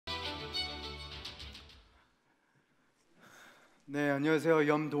네, 안녕하세요.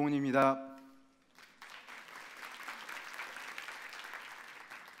 염동훈입니다.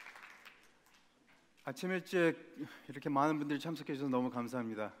 아침 일찍 이렇게 많은 분들이 참석해 주셔서 너무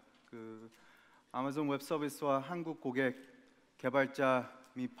감사합니다. 아마존 웹 서비스와 한국 고객, 개발자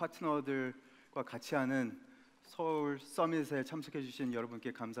및 파트너들과 같이 하는 서울 서밋에 참석해 주신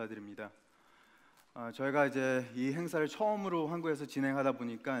여러분께 감사드립니다. 저희가 이제 이 행사를 처음으로 한국에서 진행하다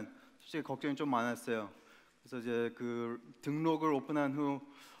보니까 솔직히 걱정이 좀 많았어요. 그래서 이제 등록을 오픈한 후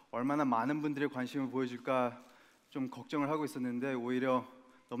얼마나 많은 분들이 관심을 보여줄까 좀 걱정을 하고 있었는데 오히려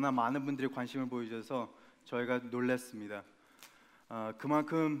너무나 많은 분들이 관심을 보여주셔서 저희가 놀랐습니다.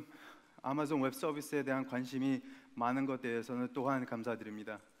 그만큼 아마존 웹 서비스에 대한 관심이 많은 것에 대해서는 또한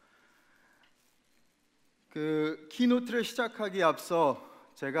감사드립니다. 키노트를 시작하기에 앞서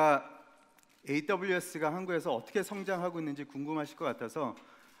제가 AWS가 한국에서 어떻게 성장하고 있는지 궁금하실 것 같아서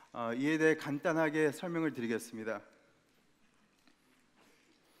이에 대해 간단하게 설명을 드리겠습니다.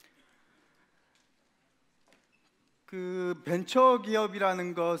 벤처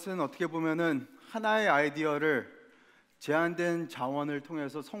기업이라는 것은 어떻게 보면은 하나의 아이디어를 제한된 자원을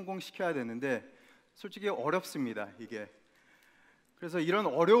통해서 성공시켜야 되는데 솔직히 어렵습니다, 이게. 그래서 이런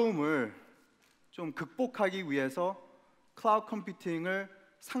어려움을 좀 극복하기 위해서 클라우드 컴퓨팅을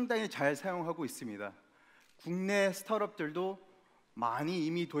상당히 잘 사용하고 있습니다. 국내 스타트업들도 많이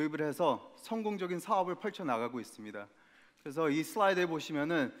이미 도입을 해서 성공적인 사업을 펼쳐나가고 있습니다. 그래서 이 슬라이드에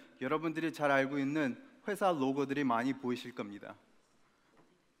보시면은 여러분들이 잘 알고 있는 회사 로고들이 많이 보이실 겁니다.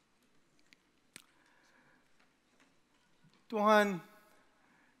 또한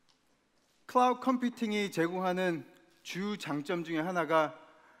클라우드 컴퓨팅이 제공하는 주 장점 중에 하나가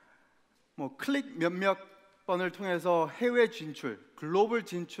클릭 몇몇 번을 통해서 해외 진출, 글로벌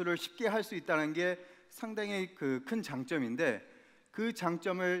진출을 쉽게 할 수 있다는 게 상당히 큰 장점인데 그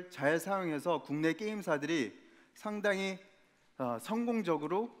장점을 잘 사용해서 국내 게임사들이 상당히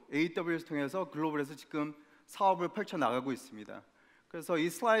성공적으로 AWS 통해서 글로벌에서 지금 사업을 펼쳐나가고 있습니다. 그래서 이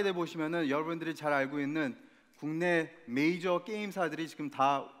슬라이드에 보시면은 여러분들이 잘 알고 있는 국내 메이저 게임사들이 지금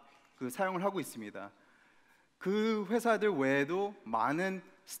다 사용을 하고 있습니다. 그 회사들 외에도 많은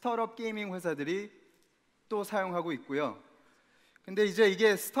스타트업 게이밍 회사들이 또 사용하고 있고요. 근데 이제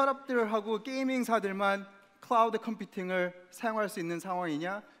이게 스타트업들하고 게이밍사들만 클라우드 컴퓨팅을 사용할 수 있는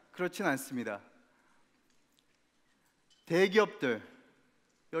상황이냐? 그렇진 않습니다. 대기업들,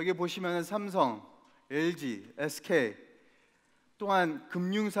 여기 보시면 삼성, LG, SK, 또한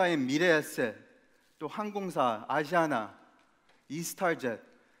금융사인 미래에셋, 또 항공사, 아시아나, 이스타젯,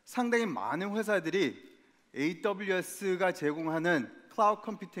 상당히 많은 회사들이 AWS가 제공하는 클라우드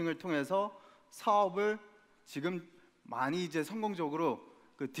컴퓨팅을 통해서 사업을 지금 많이 이제 성공적으로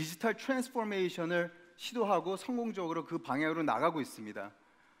디지털 트랜스포메이션을 시도하고 성공적으로 그 방향으로 나가고 있습니다.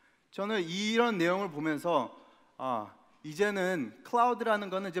 저는 이런 내용을 보면서 이제는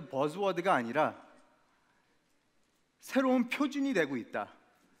클라우드라는 것은 이제 버즈워드가 아니라 새로운 표준이 되고 있다.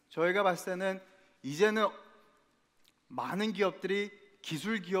 저희가 봤을 때는 이제는 많은 기업들이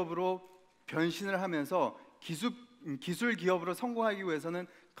기술 기업으로 변신을 하면서 기술 기업으로 성공하기 위해서는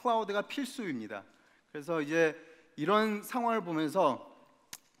클라우드가 필수입니다. 그래서 이제 이런 상황을 보면서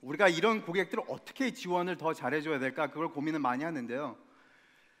우리가 이런 고객들을 어떻게 지원을 더 잘해줘야 될까 그걸 고민을 많이 하는데요.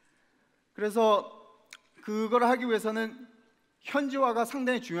 그래서 그걸 하기 위해서는 현지화가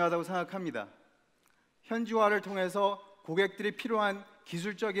상당히 중요하다고 생각합니다. 현지화를 통해서 고객들이 필요한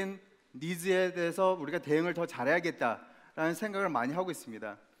기술적인 니즈에 대해서 우리가 대응을 더 잘해야겠다라는 생각을 많이 하고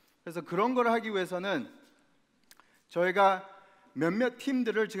있습니다. 그래서 그런 걸 하기 위해서는 저희가 몇몇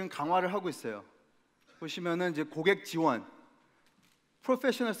팀들을 지금 강화를 하고 있어요. 보시면은 이제 고객 지원,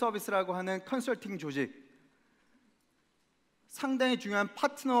 프로페셔널 서비스라고 하는 컨설팅 조직, 상당히 중요한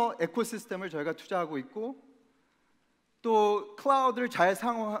파트너 에코시스템을 저희가 투자하고 있고 또 클라우드를 잘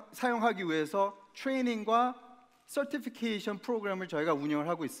사용하기 위해서 트레이닝과 서티피케이션 프로그램을 저희가 운영을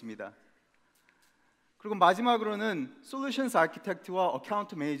하고 있습니다. 그리고 마지막으로는 솔루션스 아키텍트와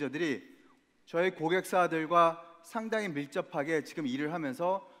어카운트 매니저들이 저희 고객사들과 상당히 밀접하게 지금 일을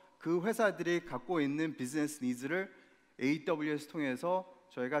하면서 그 회사들이 갖고 있는 비즈니스 니즈를 AWS 통해서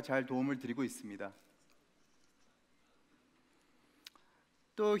저희가 잘 도움을 드리고 있습니다.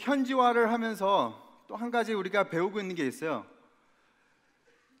 또 현지화를 하면서 또 한 가지 우리가 배우고 있는 게 있어요.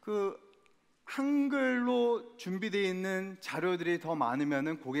 한글로 준비되어 있는 자료들이 더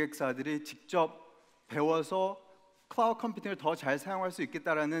많으면은 고객사들이 직접 배워서 클라우드 컴퓨팅을 더 잘 사용할 수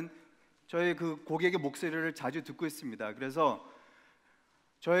있겠다라는 저희 고객의 목소리를 자주 듣고 있습니다. 그래서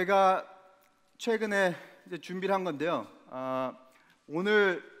저희가 최근에 이제 준비를 한 건데요.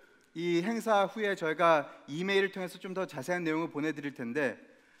 오늘 이 행사 후에 저희가 이메일을 통해서 좀 더 자세한 내용을 보내드릴 텐데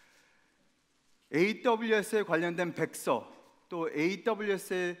AWS에 관련된 백서 또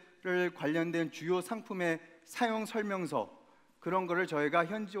AWS를 관련된 주요 상품의 사용 설명서 그런 거를 저희가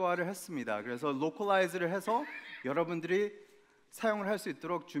현지화를 했습니다. 그래서 로컬라이즈를 해서 여러분들이 사용을 할 수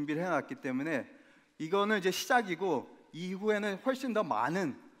있도록 준비를 해놨기 때문에 이거는 이제 시작이고 이후에는 훨씬 더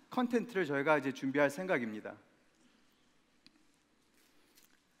많은 컨텐츠를 저희가 이제 준비할 생각입니다.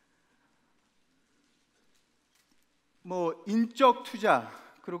 뭐 인적 투자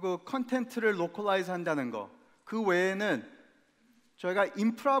그리고 컨텐츠를 로컬라이즈 한다는 거, 그 외에는 저희가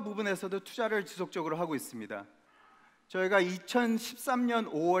인프라 부분에서도 투자를 지속적으로 하고 있습니다. 저희가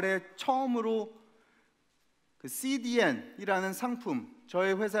 2013년 5월에 처음으로 그 CDN이라는 상품,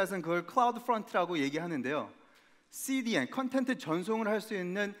 저희 회사에서는 그걸 클라우드 프런트라고 얘기하는데요. CDN, 컨텐츠 전송을 할 수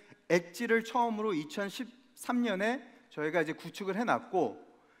있는 엣지를 처음으로 2013년에 저희가 이제 구축을 해놨고,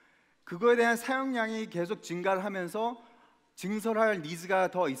 그거에 대한 사용량이 계속 증가를 하면서 증설할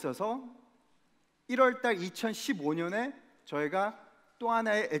니즈가 더 있어서 1월달 2015년에 저희가 또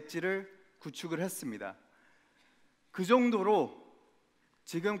하나의 엣지를 구축을 했습니다. 그 정도로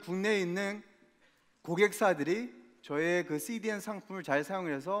지금 국내에 있는 고객사들이 저희의 그 CDN 상품을 잘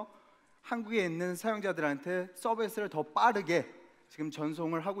사용해서 한국에 있는 사용자들한테 서비스를 더 빠르게 지금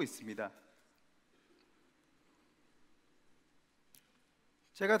전송을 하고 있습니다.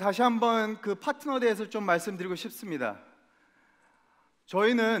 제가 다시 한번 그 파트너에 대해서 좀 말씀드리고 싶습니다.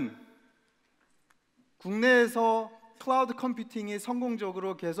 저희는 국내에서 클라우드 컴퓨팅이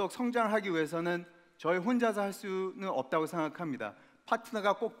성공적으로 계속 성장을 하기 위해서는 저희 혼자서 할 수는 없다고 생각합니다.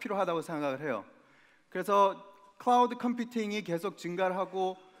 파트너가 꼭 필요하다고 생각을 해요. 그래서 클라우드 컴퓨팅이 계속 증가를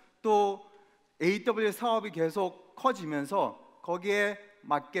하고 또 AWS 사업이 계속 커지면서 거기에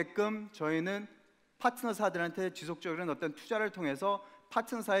맞게끔 저희는 파트너사들한테 지속적으로 어떤 투자를 통해서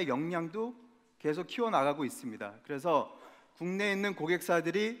파트너사의 역량도 계속 키워나가고 있습니다. 그래서 국내에 있는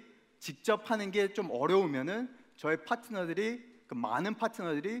고객사들이 직접 하는 게 좀 어려우면은 저희 파트너들이, 그 많은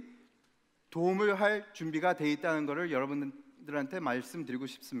파트너들이 도움을 할 준비가 돼 있다는 것을 여러분들한테 말씀드리고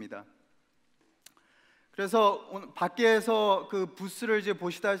싶습니다. 그래서 오늘 밖에서 그 부스를 이제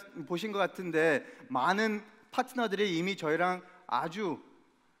보신 것 같은데 많은 파트너들이 이미 저희랑 아주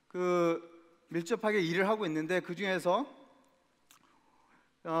그 밀접하게 일을 하고 있는데, 그 중에서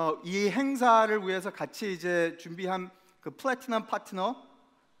이 행사를 위해서 같이 이제 준비한 그 플래티넘 파트너,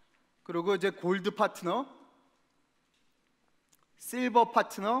 그리고 이제 골드 파트너, 실버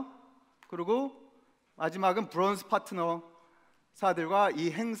파트너, 그리고 마지막은 브론즈 파트너사들과 이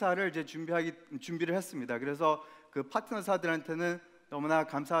행사를 이제 준비를 했습니다. 그래서 그 파트너사들한테는 너무나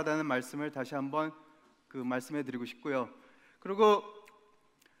감사하다는 말씀을 다시 한번 그 말씀해 드리고 싶고요. 그리고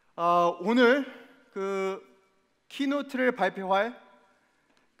오늘 그 키노트를 발표할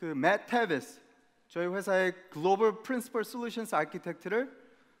그 맷 타비스, 저희 회사의 글로벌 프린시플 솔루션스 아키텍트를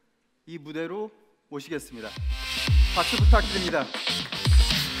이 무대로 모시겠습니다. 박수 부탁드립니다.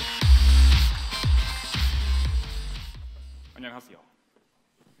 안녕하세요.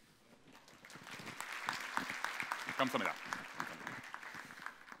 감사합니다.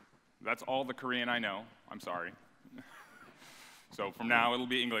 That's all the Korean I know. I'm sorry. So from now it'll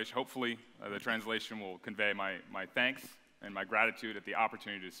be English. Hopefully the translation will convey my thanks and my gratitude at the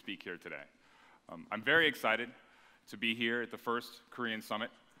opportunity to speak here today. I'm very excited to be here at the first Korean Summit.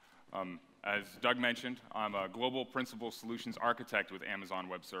 As Doug mentioned, I'm a global principal solutions architect with Amazon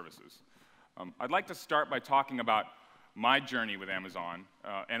Web Services. I'd like to start by talking about my journey with Amazon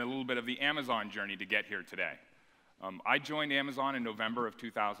and a little bit of the Amazon journey to get here today. I joined Amazon in November of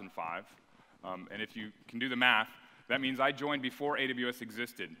 2005, and if you can do the math, that means I joined before AWS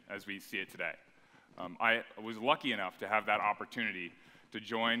existed as we see it today. I was lucky enough to have that opportunity to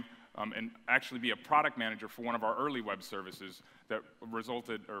join and actually be a product manager for one of our early web services that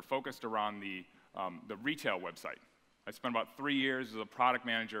resulted or focused around the retail website. I spent about 3 years as a product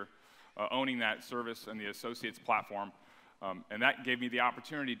manager owning that service and the associates platform, and that gave me the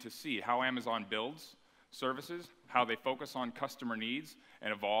opportunity to see how Amazon builds services, how they focus on customer needs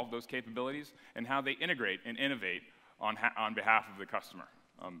and evolve those capabilities, and how they integrate and innovate on behalf of the customer.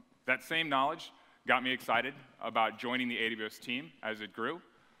 That same knowledge got me excited about joining the AWS team as it grew,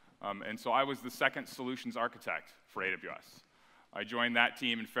 and so I was the second solutions architect for AWS. I joined that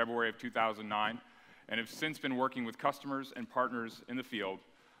team in February of 2009, and have since been working with customers and partners in the field,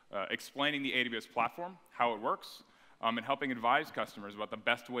 explaining the AWS platform, how it works, and helping advise customers about the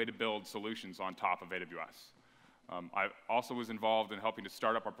best way to build solutions on top of AWS. I also was involved in helping to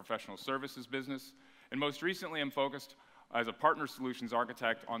start up our professional services business, and most recently I'm focused as a partner solutions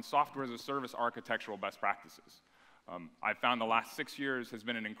architect on software as a service architectural best practices. I found the last 6 years has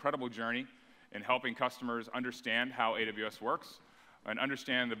been an incredible journey in helping customers understand how AWS works and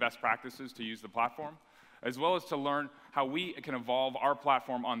understand the best practices to use the platform, as well as to learn how we can evolve our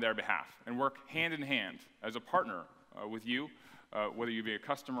platform on their behalf and work hand in hand as a partner with you, whether you be a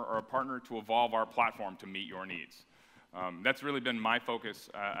customer or a partner, to evolve our platform to meet your needs. That's really been my focus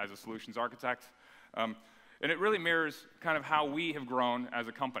as a solutions architect. And it really mirrors kind of how we have grown as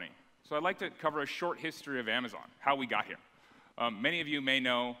a company. So I'd like to cover a short history of Amazon, how we got here. Many of you may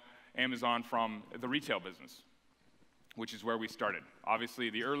know Amazon from the retail business, which is where we started. Obviously,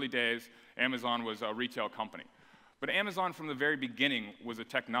 the early days, Amazon was a retail company. But Amazon, from the very beginning, was a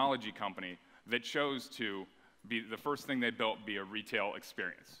technology company that chose to be the first thing they built be a retail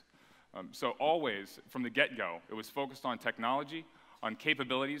experience. So always, from the get-go, it was focused on technology, on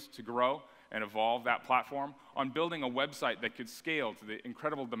capabilities to grow and evolve that platform, on building a website that could scale to the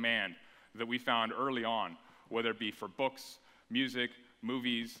incredible demand that we found early on, whether it be for books, music,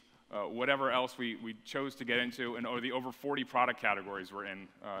 movies, whatever else we chose to get into, or the over 40 product categories we're in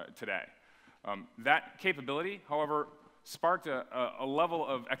today. That capability, however, sparked a level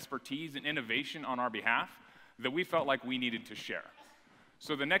of expertise and innovation on our behalf that we felt like we needed to share.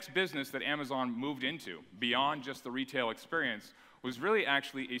 So the next business that Amazon moved into, beyond just the retail experience, was really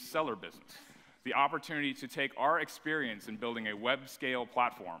actually a seller business. The opportunity to take our experience in building a web-scale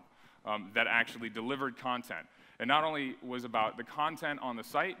platform that actually delivered content. And not only was about the content on the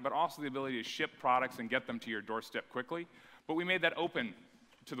site, but also the ability to ship products and get them to your doorstep quickly. But we made that open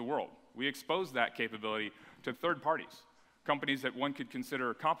to the world. We exposed that capability to third parties, companies that one could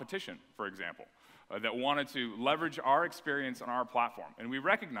consider competition, for example, that wanted to leverage our experience on our platform. And we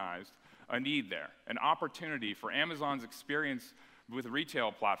recognized a need there, an opportunity for Amazon's experience with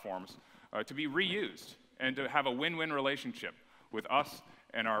retail platforms to be reused and to have a win-win relationship with us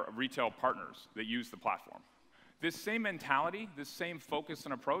and our retail partners that use the platform. This same mentality, this same focus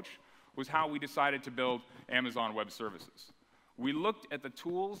and approach was how we decided to build Amazon Web Services. We looked at the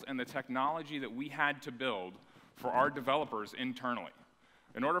tools and the technology that we had to build for our developers internally.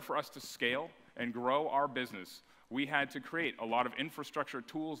 In order for us to scale and grow our business, we had to create a lot of infrastructure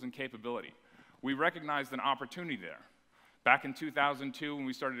tools and capability. We recognized an opportunity there. Back in 2002, when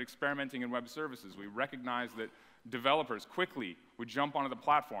we started experimenting in web services, we recognized that developers quickly would jump onto the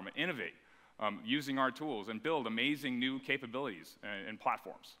platform and innovate using our tools and build amazing new capabilities and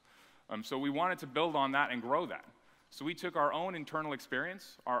platforms. So we wanted to build on that and grow that. So we took our own internal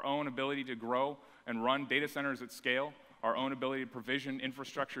experience, our own ability to grow and run data centers at scale, our own ability to provision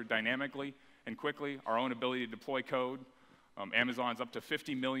infrastructure dynamically and quickly, our own ability to deploy code. Amazon's up to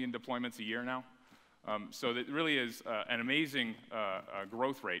 50 million deployments a year now. So that really is an amazing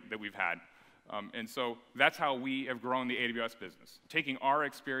growth rate that we've had. And so that's how we have grown the AWS business, taking our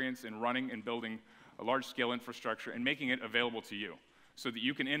experience in running and building a large-scale infrastructure and making it available to you so that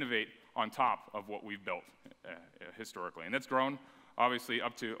you can innovate on top of what we've built historically. And that's grown, obviously,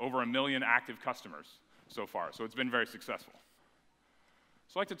 up to over 1 million active customers so far. So it's been very successful.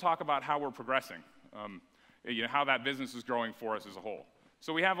 So I'd like to talk about how we're progressing, how that business is growing for us as a whole.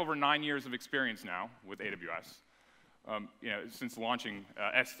 So we have over 9 years of experience now with AWS, since launching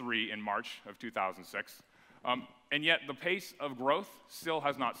S3 in March of 2006. And yet the pace of growth still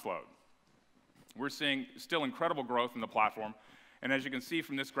has not slowed. We're seeing still incredible growth in the platform. And as you can see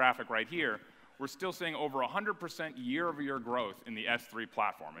from this graphic right here, we're still seeing over 100% year-over-year growth in the S3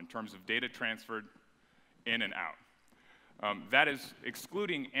 platform in terms of data transferred in and out. That is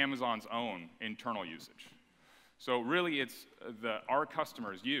excluding Amazon's own internal usage. So really, it's our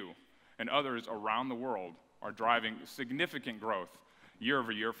customers, you, and others around the world are driving significant growth year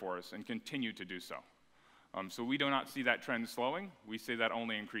over year for us and continue to do so. So we do not see that trend slowing. We see that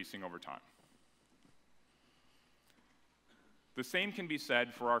only increasing over time. The same can be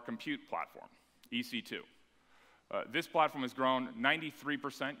said for our compute platform, EC2. This platform has grown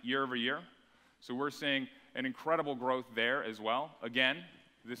 93% year over year. So we're seeing an incredible growth there as well. Again,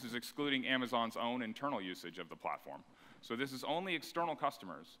 this is excluding Amazon's own internal usage of the platform. So this is only external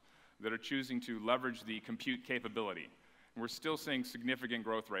customers that are choosing to leverage the compute capability. And we're still seeing significant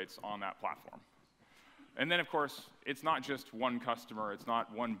growth rates on that platform. And then, of course, it's not just one customer. It's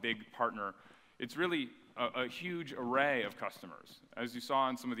not one big partner. It's really a huge array of customers. As you saw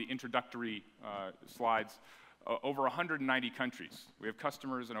in some of the introductory slides, over 190 countries. We have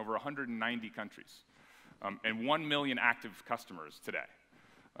customers in over 190 countries. And 1 million active customers today.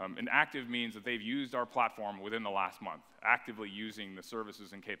 And active means that they've used our platform within the last month, actively using the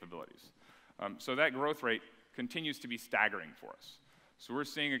services and capabilities. So that growth rate continues to be staggering for us. So we're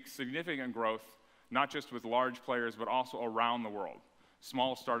seeing a significant growth, not just with large players, but also around the world,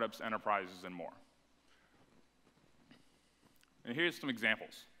 small startups, enterprises, and more. And here's some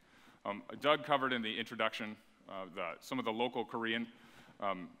examples. Doug covered in the introduction some of the local Korean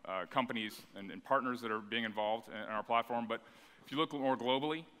companies and partners that are being involved in our platform. But if you look more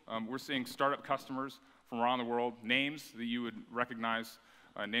globally, we're seeing startup customers from around the world, names that you would recognize,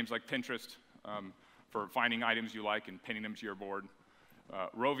 names like Pinterest for finding items you like and pinning them to your board.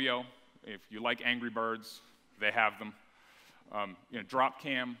 Rovio, if you like Angry Birds, they have them.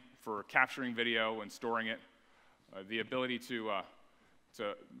 Dropcam for capturing video and storing it. The ability to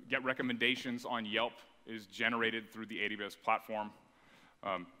get recommendations on Yelp is generated through the AWS platform.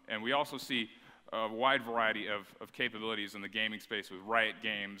 And we also see a wide variety of capabilities in the gaming space with Riot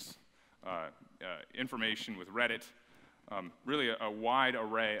Games, information with Reddit, really a wide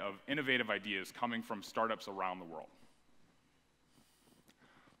array of innovative ideas coming from startups around the world.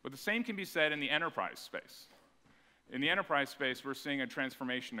 But the same can be said in the enterprise space. In the enterprise space, we're seeing a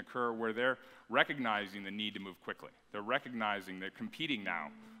transformation occur where they're recognizing the need to move quickly. They're recognizing they're competing now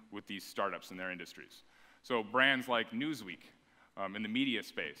with these startups in their industries. So brands like Newsweek in the media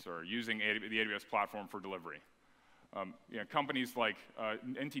space are using the AWS platform for delivery. Companies like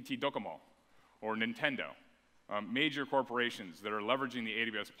NTT Docomo or Nintendo, major corporations that are leveraging the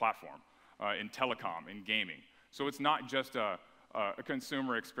AWS platform in telecom, in gaming. So it's not just a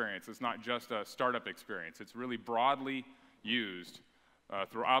consumer experience. It's not just a startup experience. It's really broadly used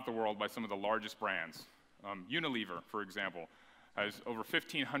throughout the world by some of the largest brands. Unilever, for example, has over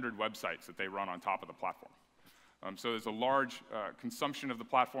 1,500 websites that they run on top of the platform. So there's a large consumption of the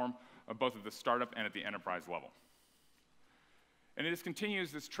platform, both at the startup and at the enterprise level. And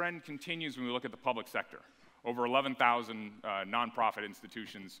this trend continues when we look at the public sector. Over 11,000 nonprofit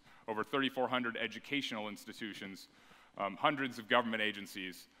institutions, over 3,400 educational institutions, hundreds of government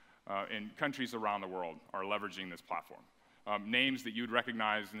agencies in countries around the world are leveraging this platform. Names that you'd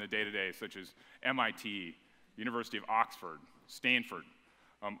recognize in the day-to-day, such as MIT, University of Oxford, Stanford.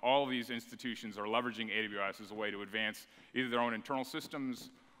 All of these institutions are leveraging AWS as a way to advance either their own internal systems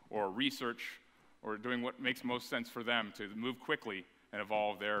or research or doing what makes most sense for them to move quickly and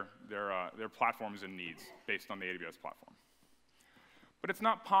evolve their platforms and needs based on the AWS platform. But it's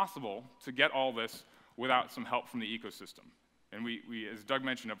not possible to get all this without some help from the ecosystem. And we, as Doug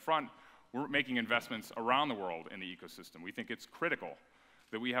mentioned up front, we're making investments around the world in the ecosystem. We think it's critical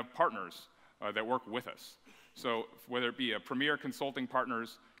that we have partners that work with us. So whether it be a premier consulting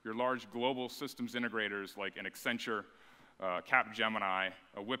partners, your large global systems integrators like an Accenture, Capgemini,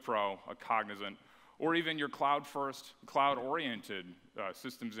 a Wipro, a Cognizant, or even your cloud-first, cloud-oriented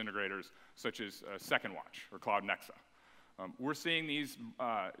systems integrators such as SecondWatch or Cloud Nexa. We're seeing these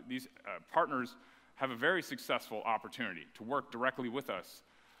partners have a very successful opportunity to work directly with us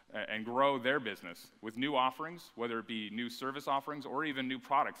and grow their business with new offerings, whether it be new service offerings or even new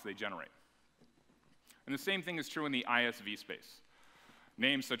products they generate. And the same thing is true in the ISV space.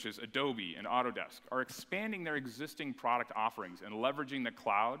 Names such as Adobe and Autodesk are expanding their existing product offerings and leveraging the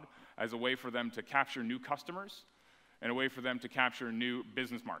cloud as a way for them to capture new customers and a way for them to capture new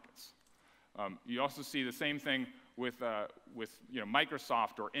business markets. You also see the same thing with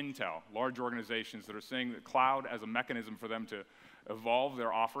Microsoft or Intel, large organizations that are seeing the cloud as a mechanism for them to evolve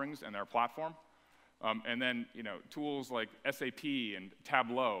their offerings and their platform. And then tools like SAP and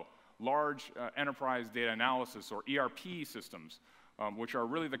Tableau, large enterprise data analysis or ERP systems, which are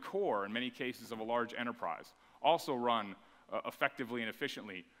really the core in many cases of a large enterprise, also run effectively and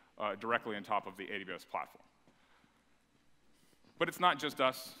efficiently directly on top of the AWS platform. But it's not just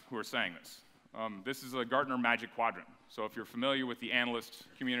us who are saying this. This is a Gartner Magic Quadrant. So if you're familiar with the analyst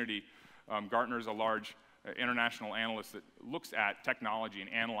community, Gartner is a large international analyst that looks at technology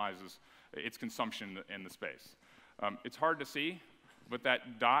and analyzes its consumption in the space. It's hard to see, but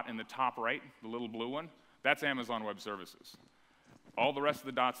that dot in the top right, the little blue one, that's Amazon Web Services. All the rest of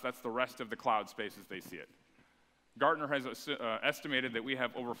the dots, that's the rest of the cloud space as they see it. Gartner has estimated that we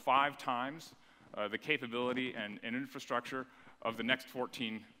have over 5 times the capability and infrastructure of the next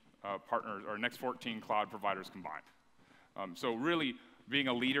 14 partners or next 14 cloud providers combined. So really being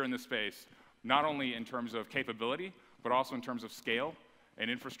a leader in this space, not only in terms of capability, but also in terms of scale and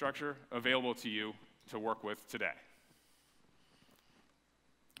infrastructure available to you to work with today.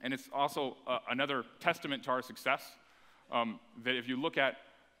 And it's also another testament to our success that if you look at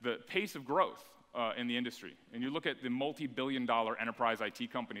the pace of growth in the industry, and you look at the multi-billion-dollar enterprise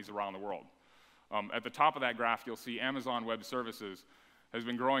IT companies around the world, at the top of that graph, you'll see Amazon Web Services has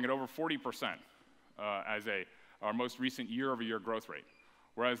been growing at over 40% as our most recent year-over-year growth rate,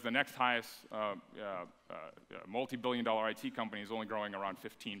 whereas the next highest multi-billion-dollar IT company is only growing around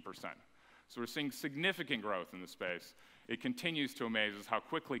 15%. So we're seeing significant growth in this space. It continues to amaze us how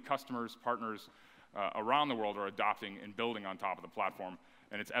quickly customers, partners around the world are adopting and building on top of the platform,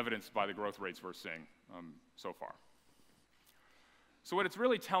 and it's evidenced by the growth rates we're seeing so far. So what it's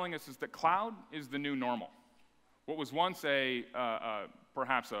really telling us is that cloud is the new normal. What was once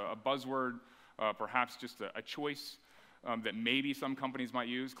perhaps a buzzword, perhaps just a choice that maybe some companies might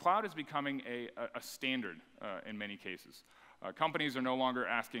use, cloud is becoming a standard in many cases. Companies are no longer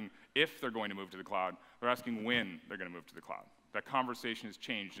asking if they're going to move to the cloud, they're asking when they're going to move to the cloud. That conversation has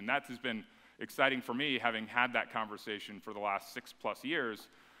changed, and that has been exciting for me, having had that conversation for the last 6+ years,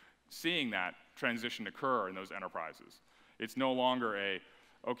 seeing that transition occur in those enterprises. It's no longer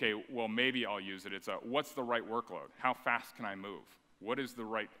okay, well, maybe I'll use it. It's what's the right workload? How fast can I move? What is the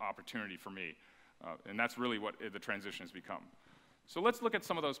right opportunity for me? And that's really what the transition has become. So let's look at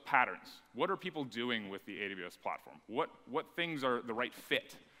some of those patterns. What are people doing with the AWS platform? What things are the right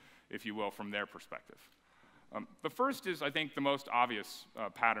fit, if you will, from their perspective? The first is, I think, the most obvious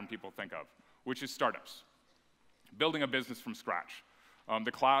pattern people think of, which is startups. Building a business from scratch.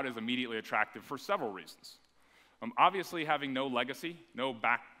 The cloud is immediately attractive for several reasons. Obviously, having no legacy, no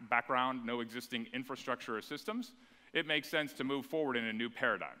background, no existing infrastructure or systems, it makes sense to move forward in a new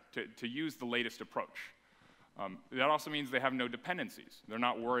paradigm, to use the latest approach. That also means they have no dependencies. They're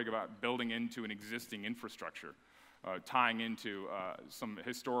not worried about building into an existing infrastructure, tying into some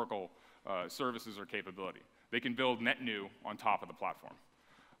historical services or capability. They can build net new on top of the platform.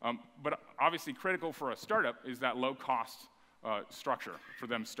 But obviously critical for a startup is that low-cost structure for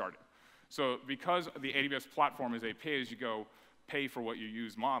them starting. So because the AWS platform is a pay-as-you-go,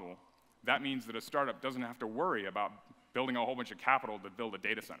 pay-for-what-you-use model, that means that a startup doesn't have to worry about building a whole bunch of capital to build a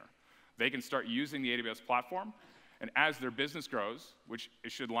data center. They can start using the AWS platform, and as their business grows, which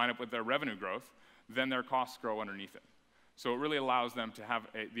it should line up with their revenue growth, then their costs grow underneath it. So it really allows them to have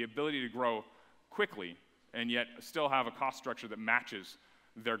the ability to grow quickly and yet still have a cost structure that matches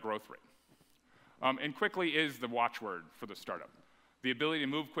their growth rate. And quickly is the watchword for the startup. The ability to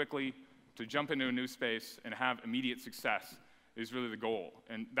move quickly, to jump into a new space and have immediate success is really the goal.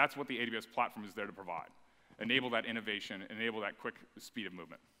 And that's what the AWS platform is there to provide. Enable that innovation, enable that quick speed of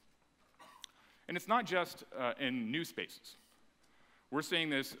movement. And it's not just in new spaces. We're seeing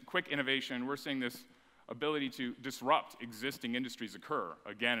this quick innovation, we're seeing this ability to disrupt existing industries occur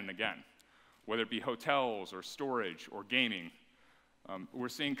again and again, whether it be hotels or storage or gaming. We're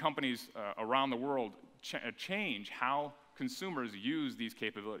seeing companies around the world change how consumers use these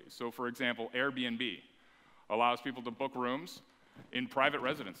capabilities. So for example, Airbnb allows people to book rooms in private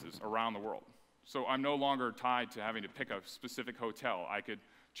residences around the world. So I'm no longer tied to having to pick a specific hotel. I could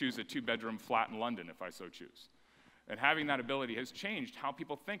choose a 2-bedroom flat in London if I so choose. And having that ability has changed how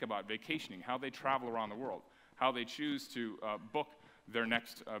people think about vacationing, how they travel around the world, how they choose to book their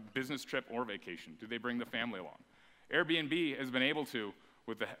next business trip or vacation. Do they bring the family along? Airbnb has been able to,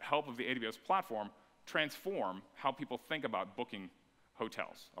 with the help of the AWS platform, transform how people think about booking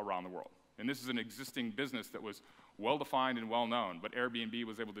hotels around the world. And this is an existing business that was well-defined and well-known, but Airbnb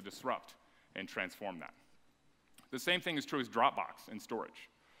was able to disrupt and transform that. The same thing is true as Dropbox and storage.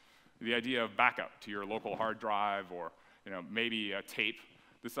 The idea of backup to your local hard drive or maybe a tape,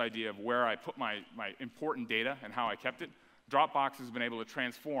 this idea of where I put my important data and how I kept it, Dropbox has been able to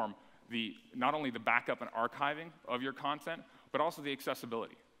transform not only the backup and archiving of your content, but also the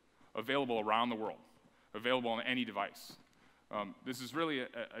accessibility, available around the world, available on any device. This is really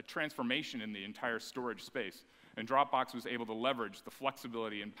a transformation in the entire storage space, and Dropbox was able to leverage the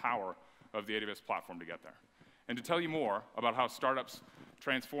flexibility and power of the AWS platform to get there. And to tell you more about how startups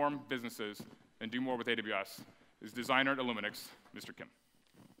transform businesses and do more with AWS is designer at Illuminix, Mr. Kim.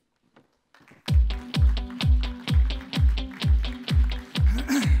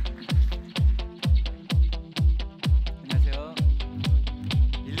 안녕하세요.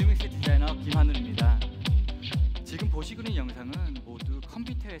 일루믹스 디자이너 김한울입니다. 지금 보시고 있는 영상은 모두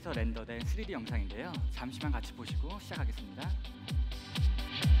컴퓨터에서 렌더된 3D 영상인데요. 잠시만 같이 보시고 시작하겠습니다.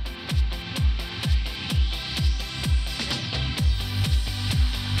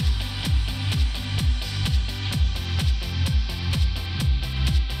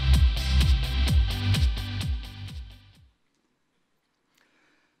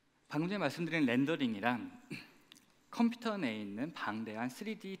 방금 전에 말씀드린 렌더링이란 컴퓨터 내에 있는 방대한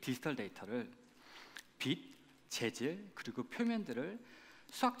 3D 디지털 데이터를 빛, 재질, 그리고 표면들을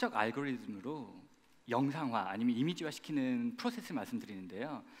수학적 알고리즘으로 영상화 아니면 이미지화 시키는 프로세스를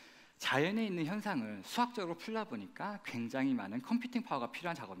말씀드리는데요. 자연에 있는 현상을 수학적으로 풀다 보니까 굉장히 많은 컴퓨팅 파워가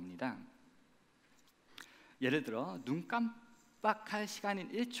필요한 작업입니다. 예를 들어 눈 깜빡할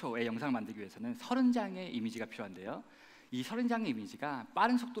시간인 1초의 영상을 만들기 위해서는 30장의 이미지가 필요한데요. 이 30장의 이미지가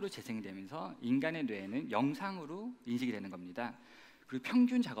빠른 속도로 재생이 되면서 인간의 뇌에는 영상으로 인식이 되는 겁니다. 그리고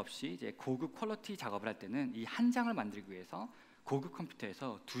평균 작업 시 이제 고급 퀄리티 작업을 할 때는 이 한 장을 만들기 위해서 고급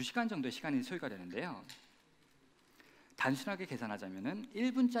컴퓨터에서 2시간 정도의 시간이 소요가 되는데요. 단순하게 계산하자면은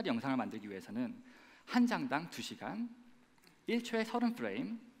 1분짜리 영상을 만들기 위해서는 한 장당 2시간, 1초에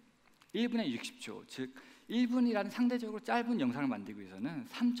 30프레임, 1분에 60초, 즉 1분이라는 상대적으로 짧은 영상을 만들기 위해서는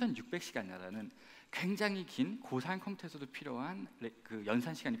 3,600시간이라는 굉장히 긴 고사양 컴퓨터에서도 필요한 그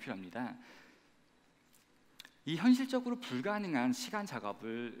연산 시간이 필요합니다. 이 현실적으로 불가능한 시간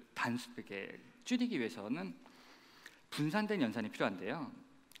작업을 단순하게 줄이기 위해서는 분산된 연산이 필요한데요.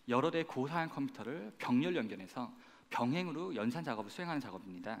 여러 대의 고사양 컴퓨터를 병렬 연결해서 병행으로 연산 작업을 수행하는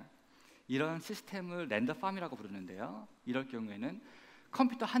작업입니다. 이런 시스템을 렌더 팜이라고 부르는데요. 이럴 경우에는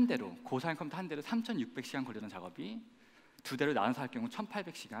컴퓨터 한 대로, 고사양 컴퓨터 한 대로 3,600시간 걸리는 작업이 2대로 나눠서 할 경우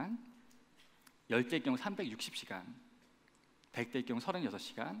 1,800시간, 10대의 경우 360시간, 100대의 경우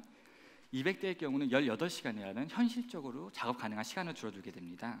 36시간, 200대의 경우는 18시간이라는 현실적으로 작업 가능한 시간을 줄여두게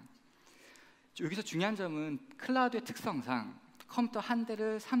됩니다. 여기서 중요한 점은 클라우드의 특성상 컴퓨터 한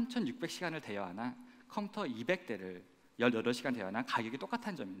대를 3,600시간을 대여하나 컴퓨터 200대를 18시간 대여하나 가격이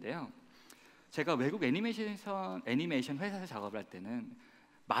똑같다는 점인데요. 제가 외국 애니메이션 회사에서 작업을 할 때는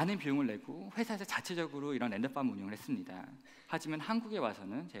많은 비용을 내고 회사에서 자체적으로 이런 렌더팜 운영을 했습니다. 하지만 한국에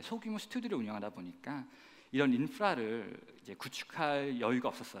와서는 제 소규모 스튜디오를 운영하다 보니까 이런 인프라를 이제 구축할 여유가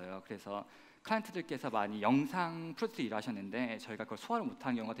없었어요. 그래서 클라이언트들께서 많이 영상 프로젝트 일하셨는데 저희가 그걸 소화를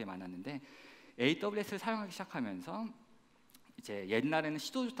못한 경우가 되게 많았는데 AWS를 사용하기 시작하면서 이제 옛날에는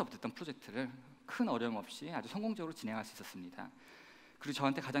시도조차 못했던 프로젝트를 큰 어려움 없이 아주 성공적으로 진행할 수 있었습니다. 그리고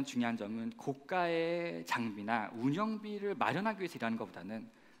저한테 가장 중요한 점은 고가의 장비나 운영비를 마련하기 위해서 일하는 것보다는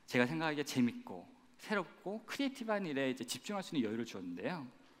제가 생각하기에 재밌고 새롭고 크리에이티브한 일에 이제 집중할 수 있는 여유를 주었는데요.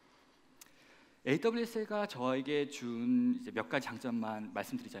 AWS가 저에게 준 이제 몇 가지 장점만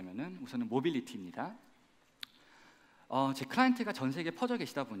말씀드리자면은 우선은 모빌리티입니다. 제 클라이언트가 전 세계에 퍼져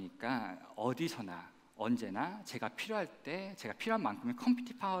계시다 보니까 어디서나 언제나 제가 필요할 때 제가 필요한 만큼의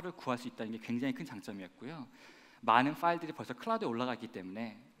컴퓨팅 파워를 구할 수 있다는 게 굉장히 큰 장점이었고요. 많은 파일들이 벌써 클라우드에 올라가 있기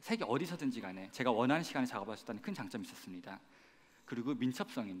때문에 세계 어디서든지 간에 제가 원하는 시간에 작업할 수 있다는 큰 장점이 있었습니다. 그리고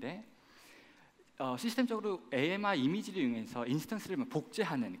민첩성인데 시스템적으로 AMR 이미지를 이용해서 인스턴스를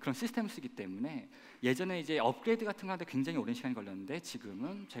복제하는 그런 시스템을 쓰기 때문에 예전에 이제 업그레이드 같은 거 하는데 굉장히 오랜 시간이 걸렸는데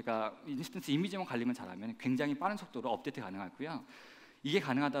지금은 제가 인스턴스 이미지만 관리만 잘하면 굉장히 빠른 속도로 업데이트 가능하고요. 이게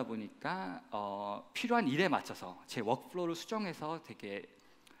가능하다 보니까 필요한 일에 맞춰서 제 워크플로우를 수정해서 되게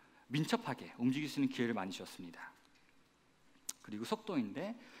민첩하게 움직일 수 있는 기회를 많이 주었습니다. 그리고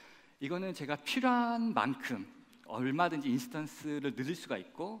속도인데 이거는 제가 필요한 만큼 얼마든지 인스턴스를 늘릴 수가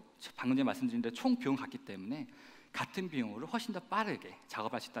있고 방금 전에 말씀드린 대로 총 비용 같기 때문에 같은 비용으로 훨씬 더 빠르게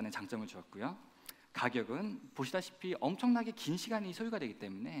작업할 수 있다는 장점을 주었고요. 가격은 보시다시피 엄청나게 긴 시간이 소요가 되기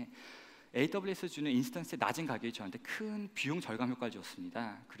때문에 AWS 주는 인스턴스의 낮은 가격이 저한테 큰 비용 절감 효과를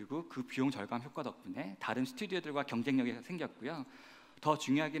주었습니다. 그리고 그 비용 절감 효과 덕분에 다른 스튜디오들과 경쟁력이 생겼고요. 더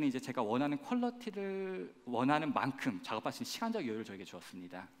중요하게는 이제 제가 원하는 퀄리티를 원하는 만큼 작업할 수 있는 시간적 여유를 저에게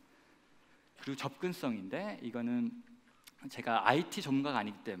주었습니다. 그리고 접근성인데 이거는 제가 IT 전문가가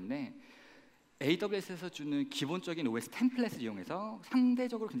아니기 때문에 AWS에서 주는 기본적인 OS 템플릿을 이용해서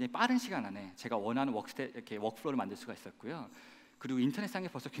상대적으로 굉장히 빠른 시간 안에 제가 원하는 워크플로우를 만들 수가 있었고요. 그리고 인터넷상에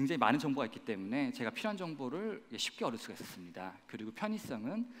벌써 굉장히 많은 정보가 있기 때문에 제가 필요한 정보를 쉽게 얻을 수가 있었습니다. 그리고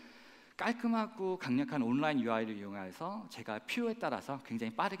편의성은 깔끔하고 강력한 온라인 UI를 이용해서 제가 필요에 따라서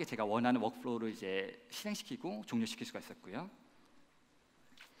굉장히 빠르게 제가 원하는 워크플로우를 이제 실행시키고 종료시킬 수가 있었고요.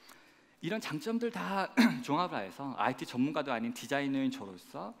 이런 장점들 다 종합을 해서 IT 전문가도 아닌 디자이너인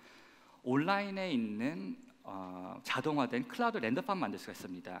저로서 온라인에 있는 자동화된 클라우드 렌더팜 만들 수가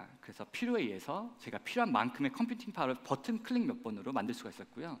있습니다. 그래서 필요에 의해서 제가 필요한 만큼의 컴퓨팅 파워를 버튼 클릭 몇 번으로 만들 수가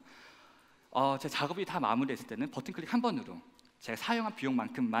있었고요. 제 작업이 다 마무리됐을 때는 버튼 클릭 한 번으로 제가 사용한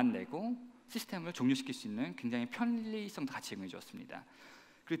비용만큼만 내고 시스템을 종료시킬 수 있는 굉장히 편리성도 같이 제공해 주었습니다.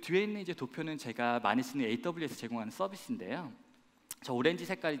 그리고 뒤에 있는 이제 도표는 제가 많이 쓰는 AWS 제공하는 서비스인데요. 저 오렌지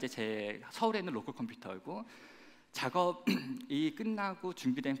색깔이 이제 제 서울에 있는 로컬 컴퓨터이고 작업이 끝나고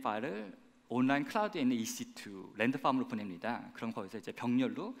준비된 파일을 온라인 클라우드에 있는 EC2 렌더팜으로 보냅니다. 그럼 거기서 이제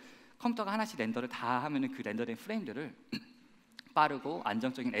병렬로 컴퓨터가 하나씩 렌더를 다 하면은 그 렌더된 프레임들을 빠르고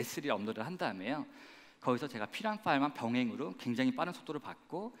안정적인 S3를 업로드를 한 다음에요. 거기서 제가 필요한 파일만 병행으로 굉장히 빠른 속도를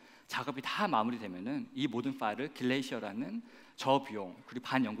받고 작업이 다 마무리되면은 이 모든 파일을 글레이셔라는 저비용 그리고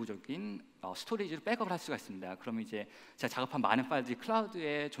반영구적인 스토리지로 백업을 할 수가 있습니다. 그러면 이제 제가 작업한 많은 파일들이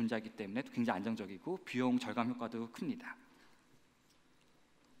클라우드에 존재하기 때문에 굉장히 안정적이고 비용 절감 효과도 큽니다.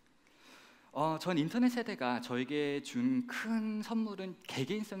 전 인터넷 세대가 저에게 준 큰 선물은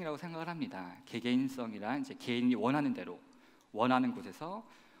개개인성이라고 생각을 합니다. 개개인성이란 이제 개인이 원하는 대로, 원하는 곳에서,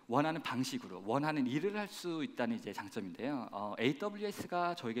 원하는 방식으로, 원하는 일을 할 수 있다는 이제 장점인데요.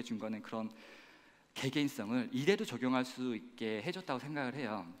 AWS가 저에게 준 거는 그런 개개인성을 이래도 적용할 수 있게 해줬다고 생각을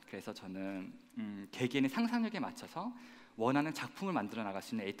해요. 그래서 저는 개개인의 상상력에 맞춰서 원하는 작품을 만들어 나갈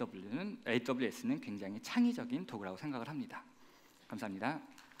수 있는 AWS는 굉장히 창의적인 도구라고 생각을 합니다. 감사합니다.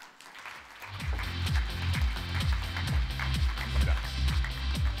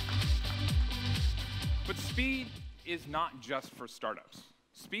 But speed is not just for startups.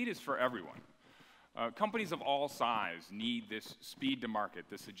 Speed is for everyone. Companies of all size need this speed to market,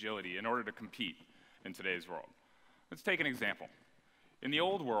 this agility, in order to compete in today's world. Let's take an example. In the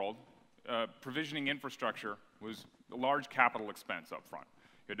old world, provisioning infrastructure was a large capital expense up front.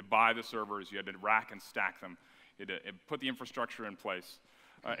 You had to buy the servers, you had to rack and stack them, you had to put the infrastructure in place.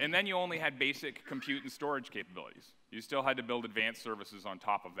 And then you only had basic compute and storage capabilities. You still had to build advanced services on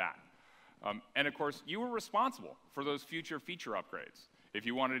top of that. And of course, you were responsible for those future feature upgrades. If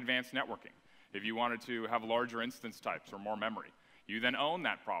you wanted advanced networking, if you wanted to have larger instance types or more memory, you then owned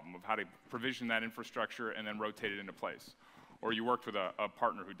that problem of how to provision that infrastructure and then rotate it into place. Or you worked with a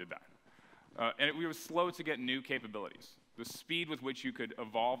partner who did that. And it was slow to get new capabilities. The speed with which you could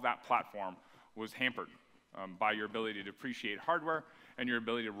evolve that platform was hampered by your ability to depreciate hardware and your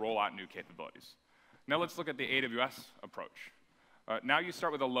ability to roll out new capabilities. Now let's look at the AWS approach. Now you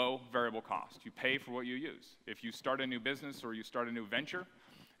start with a low variable cost. You pay for what you use. If you start a new business or you start a new venture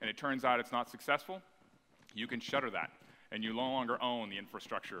and it turns out it's not successful, you can shutter that and you no longer own the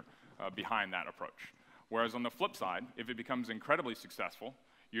infrastructure behind that approach. Whereas on the flip side, if it becomes incredibly successful,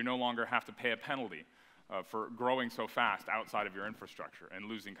 you no longer have to pay a penalty for growing so fast outside of your infrastructure and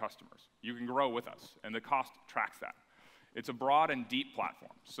losing customers. You can grow with us, and the cost tracks that. It's a broad and deep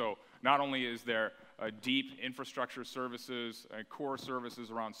platform. So not only is there deep infrastructure services, core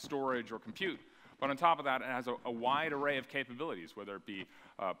services around storage or compute, but on top of that, it has a wide array of capabilities, whether it be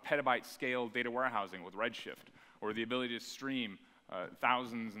petabyte scale data warehousing with Redshift, or the ability to stream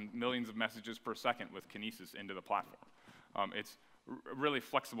thousands and millions of messages per second with Kinesis into the platform. It's a really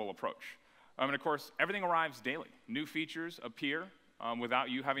flexible approach. And of course, everything arrives daily. New features appear without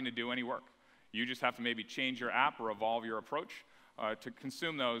you having to do any work. You just have to maybe change your app or evolve your approach to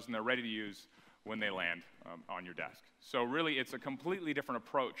consume those, and they're ready to use when they land on your desk. So really, it's a completely different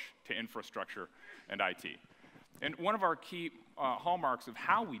approach to infrastructure and IT. And one of our key hallmarks of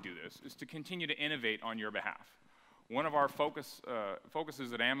how we do this is to continue to innovate on your behalf. One of our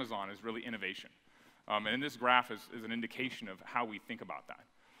focuses at Amazon is really innovation. And this graph is an indication of how we think about that.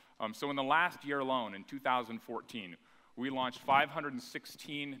 So in the last year alone, in 2014, we launched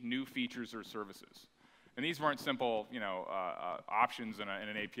 516 new features or services. And these weren't simple, options in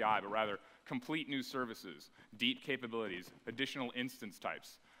an API, but rather complete new services, deep capabilities, additional instance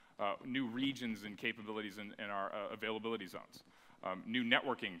types, new regions and capabilities in our availability zones, new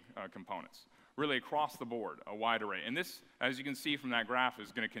networking components, really across the board, a wide array. And this, as you can see from that graph,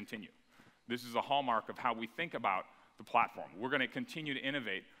 is going to continue. This is a hallmark of how we think about the platform. We're going to continue to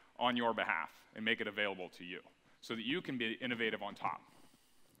innovate on your behalf and make it available to you so that you can be innovative on top.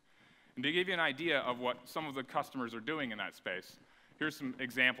 And to give you an idea of what some of the customers are doing in that space, here's some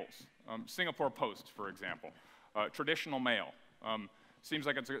examples. Singapore Post, for example. Traditional mail. Seems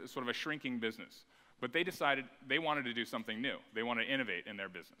like it's sort of a shrinking business. But they decided they wanted to do something new. They wanted to innovate in their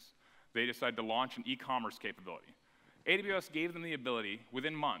business. They decided to launch an e-commerce capability. AWS gave them the ability,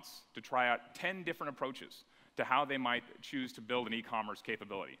 within months, to try out 10 different approaches to how they might choose to build an e-commerce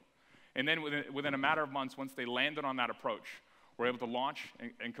capability. And then within a matter of months, once they landed on that approach, were able to launch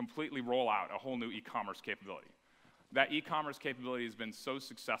and completely roll out a whole new e-commerce capability. That e-commerce capability has been so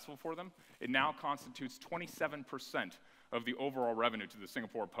successful for them, it now constitutes 27% of the overall revenue to the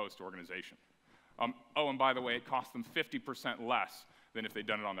Singapore Post organization. And by the way, it cost them 50% less than if they'd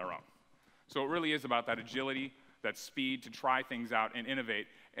done it on their own. So it really is about that agility, that speed to try things out and innovate,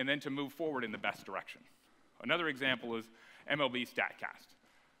 and then to move forward in the best direction. Another example is MLB StatCast.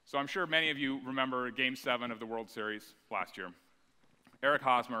 So I'm sure many of you remember Game 7 of the World Series last year. Eric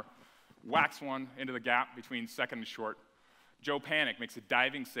Hosmer whacks one into the gap between second and short. Joe Panic makes a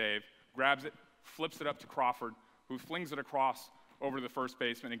diving save, grabs it, flips it up to Crawford, who flings it across over to the first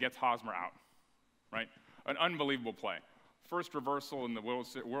baseman and gets Hosmer out, right? An unbelievable play. First reversal in the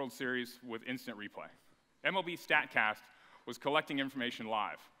World Series with instant replay. MLB StatCast was collecting information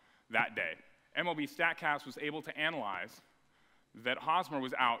live that day. MLB StatCast was able to analyze that Hosmer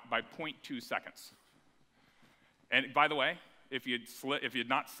was out by 0.2 seconds. And by the way, if he had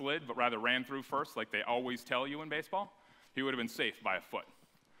not slid, but rather ran through first, like they always tell you in baseball, he would have been safe by a foot.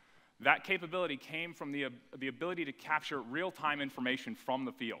 That capability came from the ability to capture real-time information from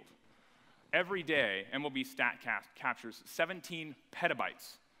the field. Every day, MLB StatCast captures 17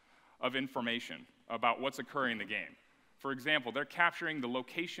 petabytes of information about what's occurring in the game. For example, they're capturing the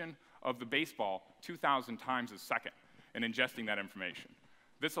location of the baseball 2,000 times a second and ingesting that information.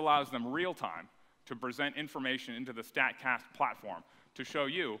 This allows them real time to present information into the StatCast platform to show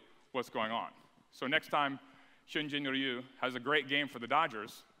you what's going on. So next time Hyunjin Ryu has a great game for the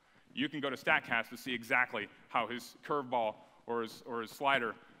Dodgers, you can go to StatCast to see exactly how his curveball or his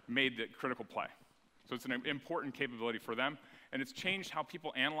slider made the critical play. So it's an important capability for them, and it's changed how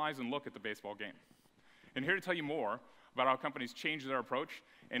people analyze and look at the baseball game. And here to tell you more about how companies change their approach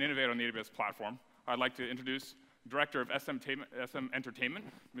and innovate on the AWS platform, I'd like to introduce Director of SM Entertainment,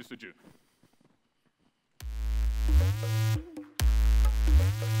 Mr. Jun.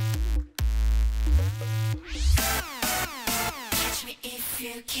 Catch me if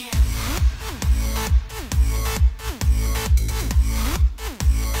you can.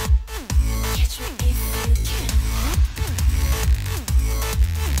 Catch me if you can.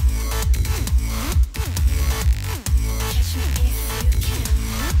 Catch me if you can.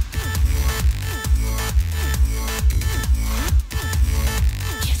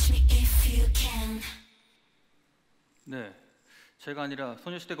 Catch me if you can. 네, 제가 아니라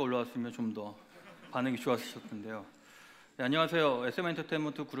소녀시대가 올라왔으면 좀 더 반응이 좋았을 텐데요. 네, 안녕하세요. SM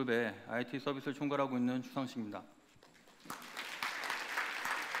엔터테인먼트 그룹의 IT 서비스를 총괄하고 있는 추상식입니다.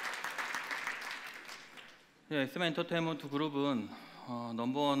 네, SM 엔터테인먼트 그룹은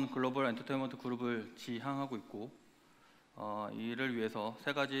넘버원 글로벌 엔터테인먼트 그룹을 지향하고 있고 이를 위해서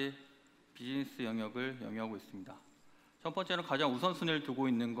세 가지 비즈니스 영역을 영위하고 있습니다. 첫 번째는 가장 우선순위를 두고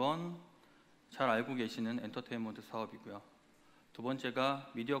있는 건 잘 알고 계시는 엔터테인먼트 사업이고요. 두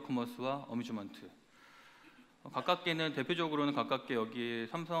번째가 미디어 커머스와 어뮤즈먼트. 가깝게는 대표적으로는 가깝게 여기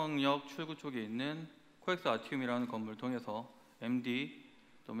삼성역 출구 쪽에 있는 코엑스 아티움이라는 건물을 통해서 MD,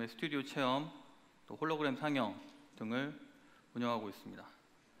 또 스튜디오 체험, 또 홀로그램 상영 등을 운영하고 있습니다.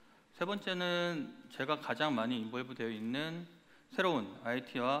 세 번째는 제가 가장 많이 인볼브 되어 있는 새로운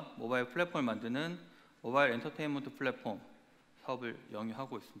IT와 모바일 플랫폼을 만드는 모바일 엔터테인먼트 플랫폼 사업을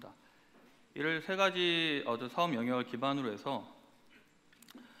영위하고 있습니다. 이를 세 가지 사업 영역을 기반으로 해서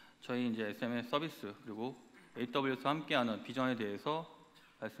저희 이제 SM의 서비스 그리고 AWS와 함께하는 비전에 대해서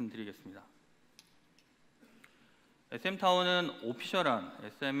말씀드리겠습니다. SM타운은 오피셜한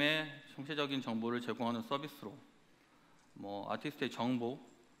SM의 총체적인 정보를 제공하는 서비스로 아티스트의 정보,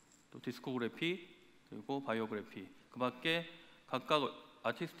 또 디스코그래피, 그리고 바이오그래피, 그 밖에 각각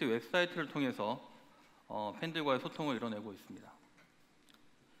아티스트 웹사이트를 통해서 팬들과의 소통을 이뤄내고 있습니다.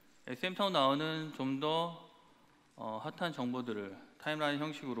 SM타운 나우는 좀 더 핫한 정보들을 타임라인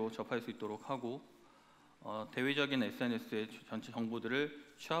형식으로 접할 수 있도록 하고 대외적인 SNS의 전체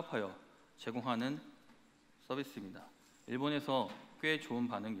정보들을 취합하여 제공하는 서비스입니다. 일본에서 꽤 좋은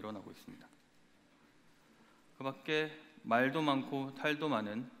반응이 일어나고 있습니다. 그 밖에 말도 많고 탈도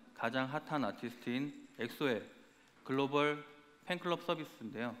많은 가장 핫한 아티스트인 엑소의 글로벌 팬클럽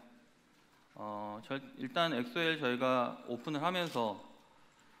서비스인데요. 일단 엑소엘 저희가 오픈을 하면서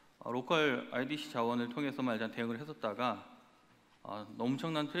로컬 IDC 자원을 통해서만 일단 대응을 했었다가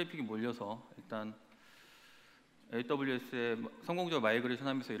엄청난 트래픽이 몰려서 일단 AWS에 성공적으로 마이그레이션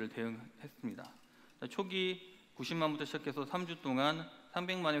하면서 이를 대응했습니다. 초기 90만부터 시작해서 3주 동안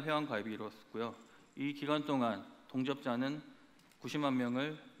 300만의 회원 가입이 이루어졌고요. 이 기간 동안 동접자는 90만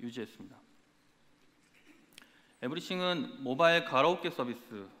명을 유지했습니다. 에브리싱은 모바일 가라오케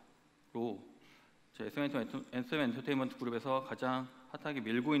서비스로 SM 엔터테인먼트 그룹에서 가장 핫하게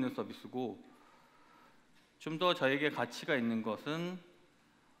밀고 있는 서비스고, 좀 더 저에게 가치가 있는 것은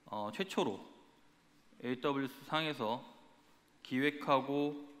최초로 AWS 상에서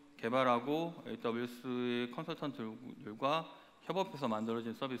기획하고 개발하고 AWS의 컨설턴트들과 협업해서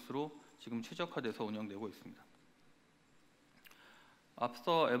만들어진 서비스로 지금 최적화돼서 운영되고 있습니다.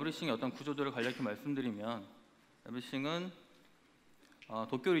 앞서 에브리싱의 어떤 구조들을 간략히 말씀드리면, 에브리싱은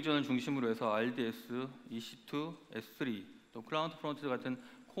도쿄 리전을 중심으로 해서 RDS, EC2, S3, 또 클라우드 프론트 같은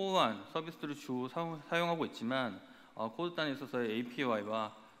코어한 서비스들을 주로 사용하고 있지만 코드 단에 있어서의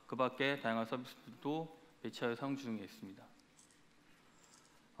API와 그 밖에 다양한 서비스들도 배치하여 사용 중에 있습니다.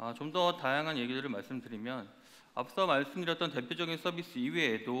 좀 더 다양한 얘기들을 말씀드리면, 앞서 말씀드렸던 대표적인 서비스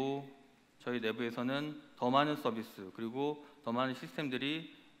이외에도 저희 내부에서는 더 많은 서비스 그리고 더 많은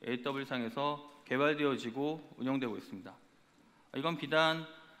시스템들이 AWS상에서 개발되어지고 운영되고 있습니다. 이건 비단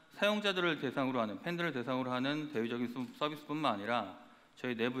사용자들을 대상으로 하는, 팬들을 대상으로 하는 대외적인 서비스뿐만 아니라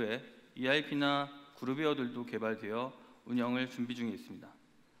저희 내부에 ERP나 그룹웨어들도 개발되어 운영을 준비 중에 있습니다.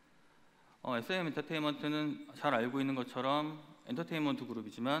 SM 엔터테인먼트는 잘 알고 있는 것처럼 엔터테인먼트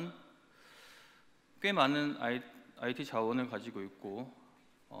그룹이지만 꽤 많은 IT 자원을 가지고 있고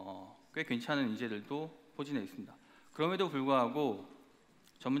꽤 괜찮은 인재들도 포진해 있습니다. 그럼에도 불구하고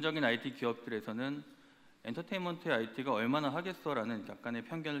전문적인 IT 기업들에서는 엔터테인먼트 IT가 얼마나 하겠어라는 약간의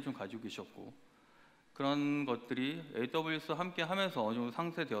편견을 좀 가지고 계셨고, 그런 것들이 AWS와 함께 하면서 어느 정도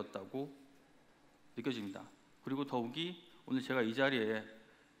상쇄되었다고 느껴집니다. 그리고 더욱이 오늘 제가 이 자리에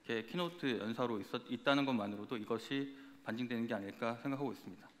이렇게 키노트 연사로 있다는 것만으로도 이것이 반증되는 게 아닐까 생각하고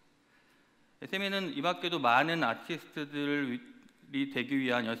있습니다. SM에는 이 밖에도 많은 아티스트들이 되기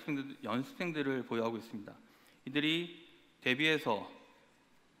위한 연습생들을 보유하고 있습니다. 이들이 데뷔해서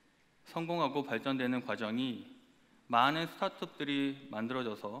성공하고 발전되는 과정이 많은 스타트업들이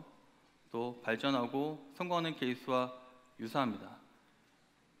만들어져서 또 발전하고 성공하는 케이스와 유사합니다.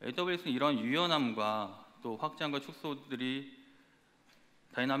 AWS는 이런 유연함과 또 확장과 축소들이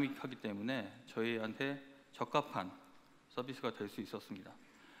다이나믹하기 때문에 저희한테 적합한 서비스가 될 수 있었습니다.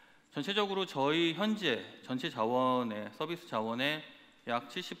 전체적으로 저희 현재 전체 자원의 서비스 자원의 약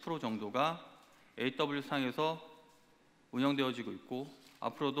 70% 정도가 AWS 상에서 운영되어지고 있고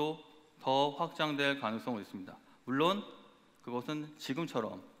앞으로도 더 확장될 가능성이 있습니다. 물론 그것은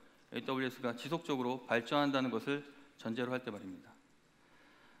지금처럼 AWS가 지속적으로 발전한다는 것을 전제로 할 때 말입니다.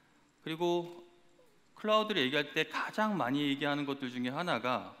 그리고 클라우드를 얘기할 때 가장 많이 얘기하는 것들 중에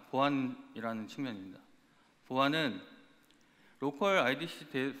하나가 보안이라는 측면입니다. 보안은 로컬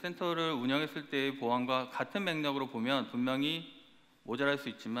IDC 센터를 운영했을 때의 보안과 같은 맥락으로 보면 분명히 모자랄 수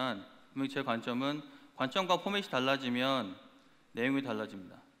있지만 분명히 제 관점은 관점과 포맷이 달라지면 내용이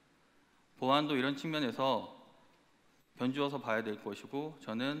달라집니다. 보안도 이런 측면에서 견주어서 봐야 될 것이고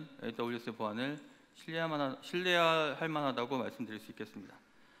저는 AWS 보안을 신뢰할 만하다고 말씀드릴 수 있겠습니다.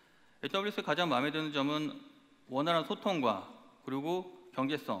 AWS의 가장 마음에 드는 점은 원활한 소통과 그리고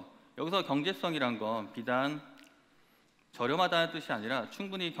경제성. 여기서 경제성이란 건 비단 저렴하다는 뜻이 아니라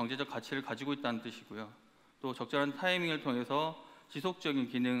충분히 경제적 가치를 가지고 있다는 뜻이고요. 또 적절한 타이밍을 통해서 지속적인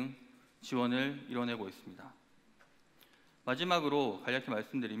기능 지원을 이뤄내고 있습니다. 마지막으로 간략히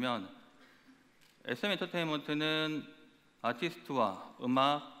말씀드리면 SM 엔터테인먼트는 아티스트와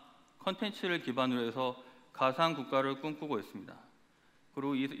음악, 컨텐츠를 기반으로 해서 가상 국가를 꿈꾸고 있습니다.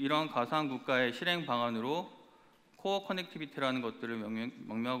 그리고 이런 가상 국가의 실행 방안으로 코어 커넥티비티라는 것들을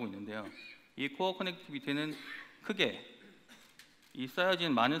명명하고 있는데요. 이 코어 커넥티비티는 크게 이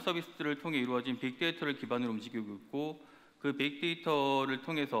쌓여진 많은 서비스들을 통해 이루어진 빅데이터를 기반으로 움직이고 있고 그 빅데이터를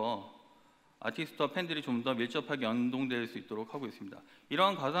통해서 아티스트와 팬들이 좀 더 밀접하게 연동될 수 있도록 하고 있습니다.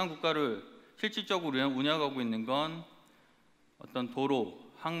 이러한 가상 국가를 실질적으로 운영하고 있는 건 어떤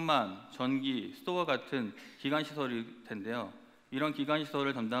도로, 항만, 전기, 수도와 같은 기관 시설일 텐데요. 이런 기관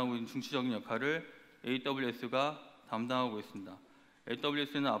시설을 담당하고 있는 중추적인 역할을 AWS가 담당하고 있습니다.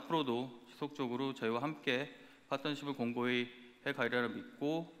 AWS는 앞으로도 지속적으로 저희와 함께 파트너십을 공고히 해가리라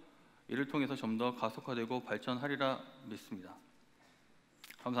믿고 이를 통해서 좀 더 가속화되고 발전하리라 믿습니다.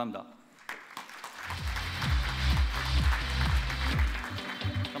 감사합니다.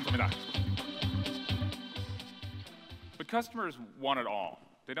 감사합니다. But customers want it all.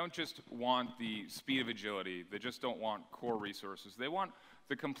 They don't just want the speed of agility. They just don't want core resources. They want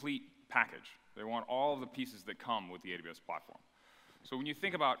the complete package. They want all of the pieces that come with the AWS platform. So when you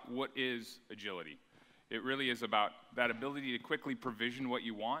think about what is agility, it really is about that ability to quickly provision what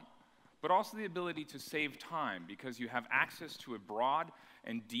you want, but also the ability to save time because you have access to a broad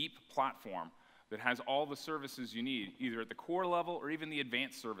and deep platform that has all the services you need, either at the core level or even the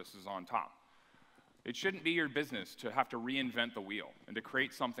advanced services on top. It shouldn't be your business to have to reinvent the wheel and to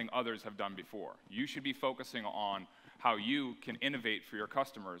create something others have done before. You should be focusing on how you can innovate for your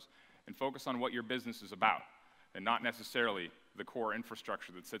customers and focus on what your business is about and not necessarily the core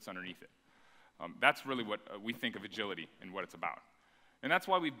infrastructure that sits underneath it. That's really what we think of agility and what it's about. And that's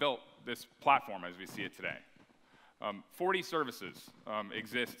why we built this platform as we see it today. 40 services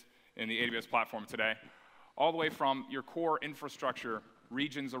exist in the AWS platform today, all the way from your core infrastructure,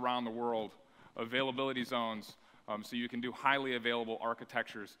 regions around the world, availability zones, so you can do highly available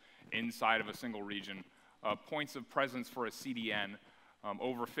architectures inside of a single region, points of presence for a CDN,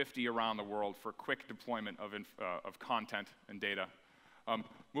 over 50 around the world for quick deployment of content and data.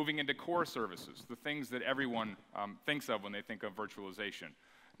 Moving into core services, the things that everyone thinks of when they think of virtualization,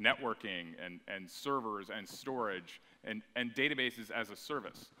 networking and servers and storage and databases as a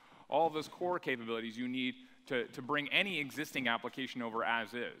service. All of those core capabilities you need to bring any existing application over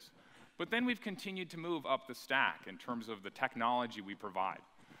as is. But then we've continued to move up the stack in terms of the technology we provide,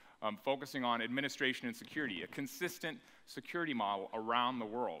 focusing on administration and security, a consistent security model around the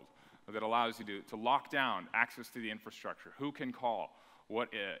world that allows you to lock down access to the infrastructure, who can call, what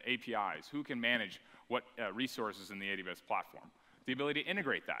APIs, who can manage what resources in the AWS platform, the ability to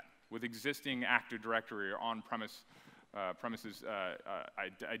integrate that with existing Active Directory or on-premises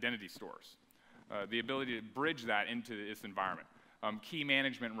identity stores, the ability to bridge that into this environment. Key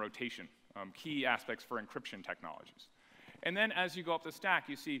management and rotation key aspects for encryption technologies. And then as you go up the stack,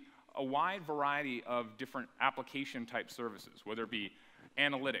 you see a wide variety of different application type services, whether it be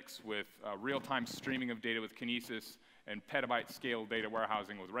analytics with real-time streaming of data with Kinesis and petabyte scale data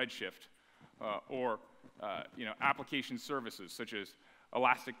warehousing with Redshift, or application services such as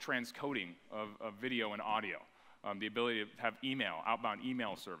elastic transcoding of video and audio, the ability to have outbound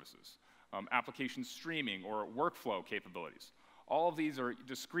email services, application streaming or workflow capabilities. All of these are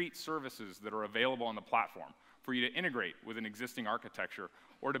discrete services that are available on the platform for you to integrate with an existing architecture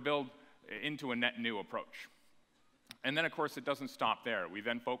or to build into a net new approach. And then, of course, it doesn't stop there. We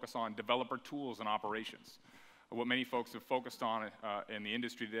then focus on developer tools and operations. What many folks have focused on in the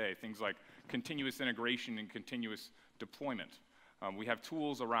industry today, things like continuous integration and continuous deployment. We have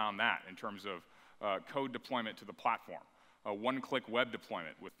tools around that in terms of code deployment to the platform, one-click web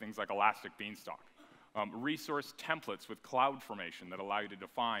deployment with things like Elastic Beanstalk, resource templates with CloudFormation that allow you to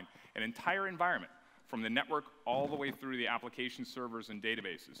define an entire environment from the network all the way through the application servers and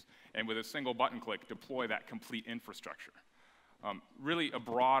databases, and with a single button click, deploy that complete infrastructure. Really a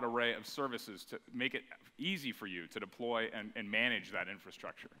broad array of services to make it easy for you to deploy and manage that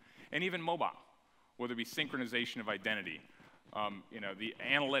infrastructure. And even mobile, whether it be synchronization of identity, the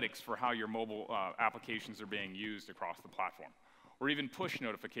analytics for how your mobile applications are being used across the platform, or even push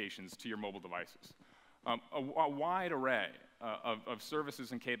notifications to your mobile devices. A wide array of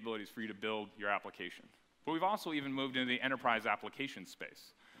services and capabilities for you to build your application. But we've also even moved into the enterprise application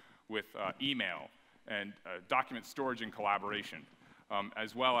space with email and document storage and collaboration,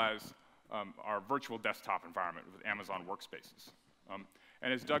 as well as our virtual desktop environment with Amazon Workspaces.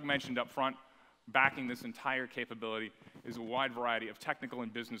 And as Doug mentioned up front, backing this entire capability is a wide variety of technical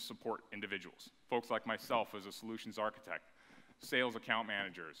and business support individuals, folks like myself as a solutions architect, sales account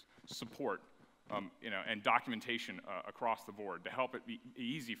managers, support, and documentation across the board to help it be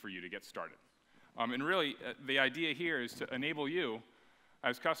easy for you to get started. And really, the idea here is to enable you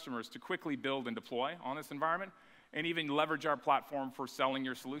as customers to quickly build and deploy on this environment and even leverage our platform for selling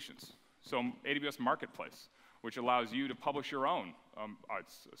your solutions. So AWS Marketplace, which allows you to publish your own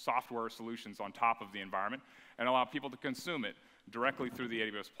software solutions on top of the environment and allow people to consume it directly through the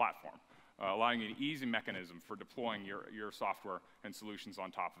AWS platform, allowing you an easy mechanism for deploying your software and solutions on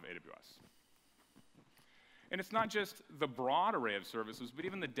top of AWS. And it's not just the broad array of services, but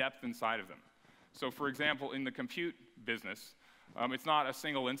even the depth inside of them. So for example, in the compute business, it's not a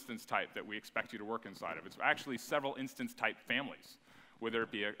single instance type that we expect you to work inside of. It's actually several instance type families, whether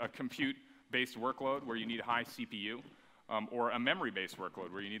it be a compute-based workload where you need high CPU, or a memory-based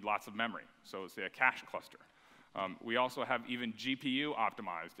workload where you need lots of memory, so say a cache cluster. We also have even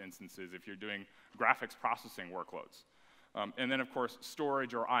GPU-optimized instances if you're doing graphics processing workloads. And then, of course,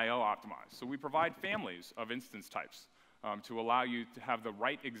 storage or I/O optimized. So we provide families of instance types to allow you to have the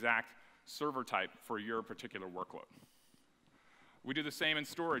right exact server type for your particular workload. We do the same in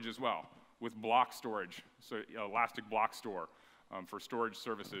storage as well, with block storage, so Elastic Block Store for storage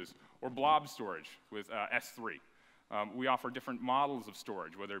services, or blob storage with S3. We offer different models of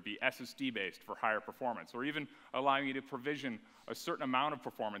storage, whether it be SSD-based for higher performance, or even allowing you to provision a certain amount of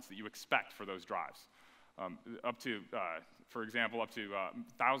performance that you expect for those drives. Up to, for example, up to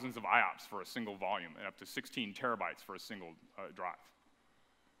thousands of IOPS for a single volume, and up to 16 terabytes for a single drive.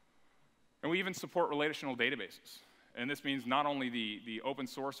 And we even support relational databases. And this means not only the open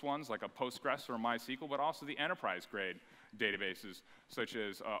source ones, like a Postgres or a MySQL, but also the enterprise-grade databases, such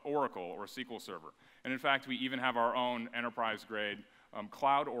as Oracle or SQL Server. And in fact, we even have our own enterprise-grade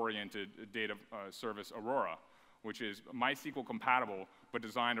cloud-oriented data service, Aurora, which is MySQL compatible, but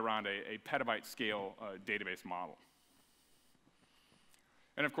designed around a petabyte scale database model.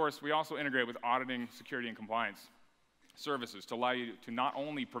 And of course, we also integrate with auditing, security, and compliance services to allow you to not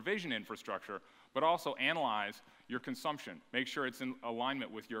only provision infrastructure, but also analyze your consumption. Make sure it's in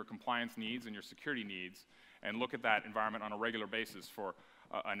alignment with your compliance needs and your security needs, and look at that environment on a regular basis for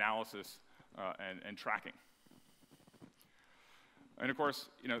analysis and tracking. And of course,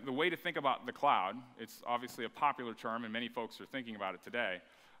 the way to think about the cloud, it's obviously a popular term, and many folks are thinking about it today,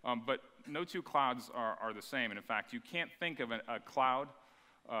 but no two clouds are the same. And in fact, you can't think of a cloud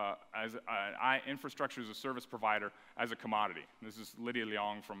as an infrastructure as a service provider as a commodity. This is Lydia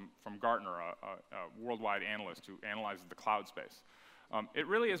Leong from Gartner, a worldwide analyst who analyzes the cloud space. It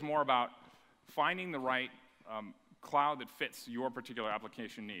really is more about finding the right cloud that fits your particular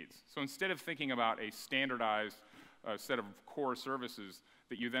application needs. So instead of thinking about a standardized set of core services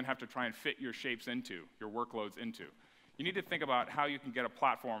that you then have to try and fit your shapes into, your workloads into, you need to think about how you can get a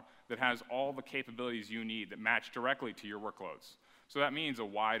platform that has all the capabilities you need that match directly to your workloads. So that means a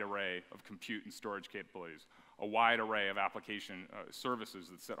wide array of compute and storage capabilities, a wide array of application services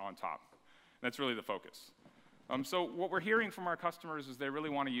that sit on top. That's really the focus. So what we're hearing from our customers is they really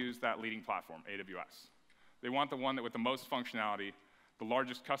want to use that leading platform, AWS. They want the one that with the most functionality, the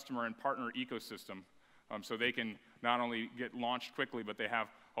largest customer and partner ecosystem, so they can not only get launched quickly, but they have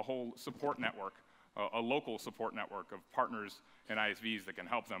a whole support network, a local support network of partners and ISVs that can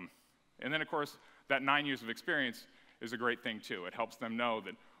help them. And then, of course, that 9 years of experience is a great thing, too. It helps them know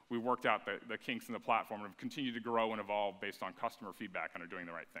that we worked out the kinks in the platform and have continued to grow and evolve based on customer feedback and are doing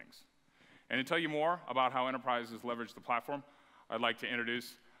the right things. And to tell you more about how enterprises leverage the platform, I'd like to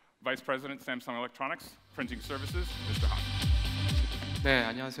introduce Vice President, Samsung Electronics, Printing Services, Mr. Han. 네,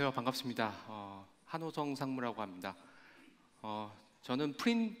 안녕하세요. 반갑습니다. 한호성 상무라고 합니다. 저는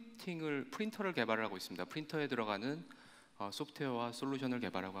프린터를 개발하고 있습니다. 프린터에 들어가는 소프트웨어와 솔루션을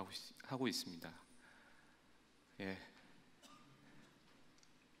개발하고 있습니다. 예.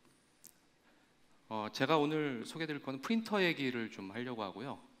 제가 오늘 소개드릴 거는 프린터 얘기를 좀 하려고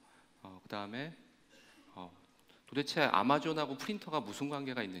하고요. 그 다음에 도대체 아마존하고 프린터가 무슨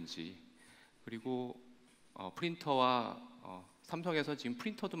관계가 있는지, 그리고 프린터와 삼성에서 지금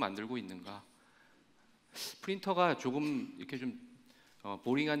프린터도 만들고 있는가, 프린터가 조금 이렇게 좀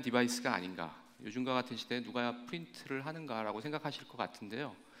보링한 디바이스가 아닌가, 요즘과 같은 시대에 누가 프린트를 하는가라고 생각하실 것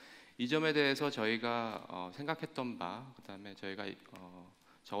같은데요. 이 점에 대해서 저희가 생각했던 바, 그 다음에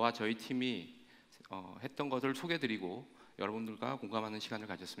저와 저희 팀이 했던 것을 소개드리고 여러분들과 공감하는 시간을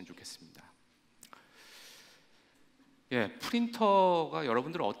가졌으면 좋겠습니다. 예, 프린터가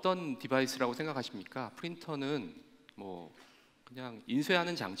여러분들 어떤 디바이스라고 생각하십니까? 프린터는 뭐 그냥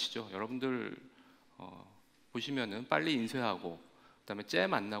인쇄하는 장치죠. 여러분들 보시면은 빨리 인쇄하고 그다음에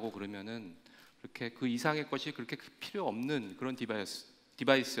잼 안 나고 그러면은 그렇게 그 이상의 것이 그렇게 필요 없는 그런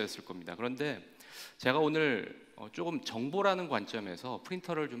디바이스였을 겁니다. 그런데 제가 오늘 조금 정보라는 관점에서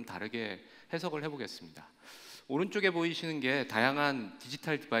프린터를 좀 다르게 해석을 해보겠습니다. 오른쪽에 보이시는 게 다양한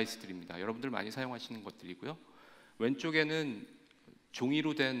디지털 디바이스들입니다. 여러분들 많이 사용하시는 것들이고요. 왼쪽에는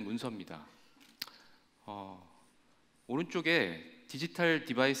종이로 된 문서입니다. 오른쪽에 디지털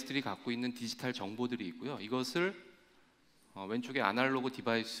디바이스들이 갖고 있는 디지털 정보들이 있고요. 이것을 왼쪽에 아날로그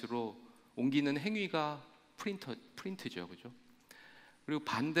디바이스로 옮기는 행위가 프린트죠, 그죠? 그리고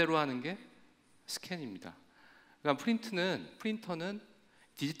반대로 하는 게 스캔입니다. 그러니까 프린터는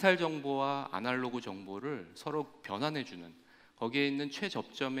디지털 정보와 아날로그 정보를 서로 변환해주는, 거기에 있는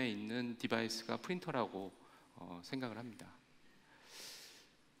최접점에 있는 디바이스가 프린터라고 생각을 합니다.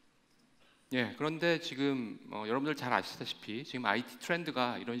 예, 그런데 지금 여러분들 잘 아시다시피 지금 IT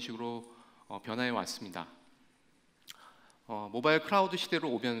트렌드가 이런 식으로 변화해 왔습니다. 모바일 클라우드 시대로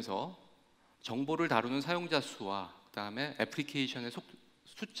오면서 정보를 다루는 사용자 수와 그다음에 애플리케이션의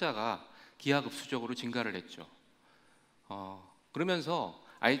숫자가 기하급수적으로 증가를 했죠. 그러면서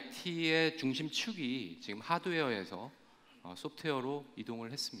IT의 중심축이 지금 하드웨어에서 소프트웨어로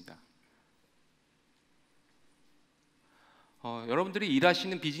이동을 했습니다. 여러분들이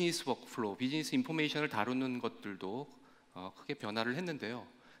일하시는 비즈니스 워크플로우, 비즈니스 인포메이션을 다루는 것들도 크게 변화를 했는데요.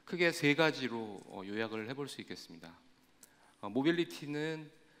 크게 세 가지로 요약을 해볼 수 있겠습니다.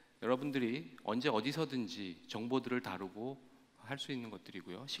 모빌리티는 여러분들이 언제 어디서든지 정보들을 다루고 할 수 있는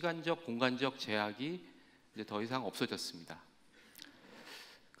것들이고요. 시간적, 공간적 제약이 이제 더 이상 없어졌습니다.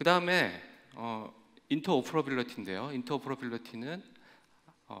 그 다음에 인터오퍼러빌리티인데요. 인터오퍼러빌리티는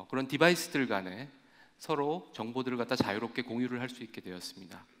그런 디바이스들 간에 서로 정보들을 갖다 자유롭게 공유를 할 수 있게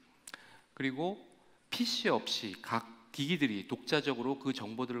되었습니다. 그리고 PC 없이 각 기기들이 독자적으로 그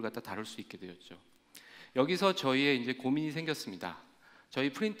정보들을 갖다 다룰 수 있게 되었죠. 여기서 저희의 이제 고민이 생겼습니다.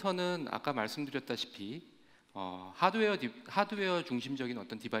 저희 프린터는 아까 말씀드렸다시피 하드웨어 중심적인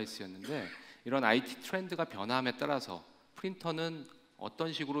어떤 디바이스였는데 이런 IT 트렌드가 변함에 따라서 프린터는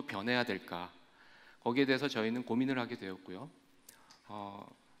어떤 식으로 변해야 될까, 거기에 대해서 저희는 고민을 하게 되었고요.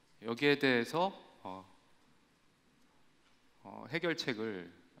 여기에 대해서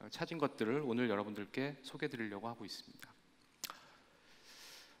해결책을 찾은 것들을 오늘 여러분들께 소개드리려고 하고 있습니다.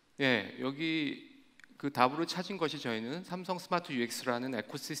 예, 여기 그 답으로 찾은 것이 저희는 삼성 스마트 UX라는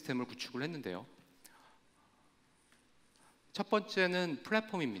에코시스템을 구축을 했는데요. 첫 번째는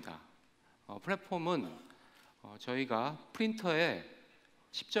플랫폼입니다. 플랫폼은 저희가 프린터에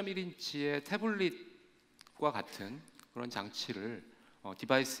 10.1인치의 태블릿과 같은 그런 장치를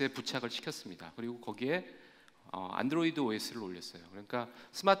디바이스에 부착을 시켰습니다. 그리고 거기에 안드로이드 OS를 올렸어요. 그러니까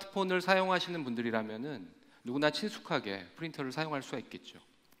스마트폰을 사용하시는 분들이라면은 누구나 친숙하게 프린터를 사용할 수가 있겠죠.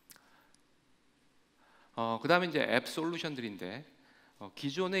 그 다음에 이제 앱 솔루션들인데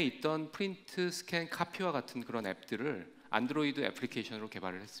기존에 있던 프린트, 스캔, 카피와 같은 그런 앱들을 안드로이드 애플리케이션으로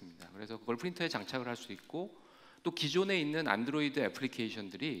개발을 했습니다. 그래서 그걸 프린터에 장착을 할 수 있고 또 기존에 있는 안드로이드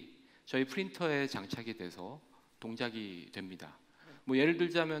애플리케이션들이 저희 프린터에 장착이 돼서 동작이 됩니다. 뭐 예를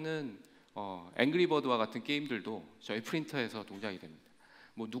들자면은 앵그리버드와 같은 게임들도 저희 프린터에서 동작이 됩니다.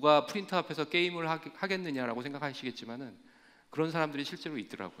 뭐 누가 프린터 앞에서 게임을 하겠느냐라고 생각하시겠지만은 그런 사람들이 실제로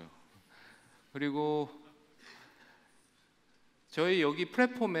있더라고요. 그리고 저희 여기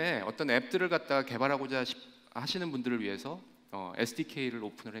플랫폼에 어떤 앱들을 갖다가 개발하고자 하시는 분들을 위해서 SDK를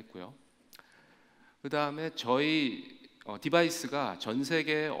오픈을 했고요. 그 다음에 저희 디바이스가 전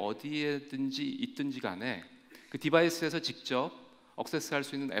세계 어디에든지 있든지 간에 그 디바이스에서 직접 액세스할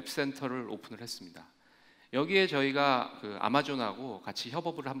수 있는 앱 센터를 오픈을 했습니다. 여기에 저희가 그 아마존하고 같이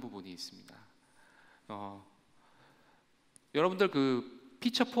협업을 한 부분이 있습니다. 여러분들 그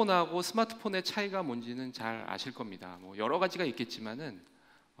피처폰하고 스마트폰의 차이가 뭔지는 잘 아실 겁니다. 뭐 여러 가지가 있겠지만은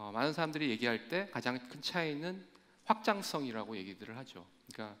많은 사람들이 얘기할 때 가장 큰 차이는 확장성이라고 얘기들을 하죠.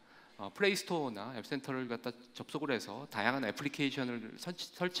 그러니까 플레이스토어나 앱센터를 갖다 접속을 해서 다양한 애플리케이션을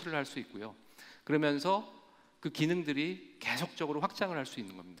설치를 할 수 있고요. 그러면서 그 기능들이 계속적으로 확장을 할 수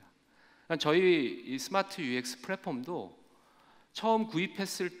있는 겁니다. 그러니까 저희 이 스마트 UX 플랫폼도 처음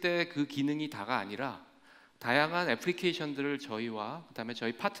구입했을 때 그 기능이 다가 아니라 다양한 애플리케이션들을 저희와 그다음에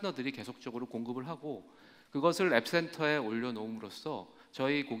저희 파트너들이 계속적으로 공급을 하고 그것을 앱센터에 올려놓음으로써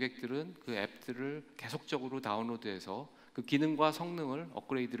저희 고객들은 그 앱들을 계속적으로 다운로드해서 그 기능과 성능을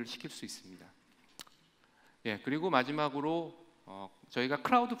업그레이드를 시킬 수 있습니다. 예, 그리고 마지막으로 저희가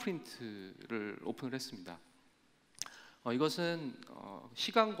클라우드 프린트를 오픈을 했습니다. 이것은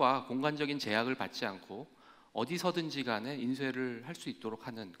시간과 공간적인 제약을 받지 않고 어디서든지 간에 인쇄를 할 수 있도록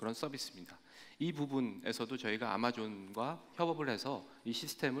하는 그런 서비스입니다. 이 부분에서도 저희가 아마존과 협업을 해서 이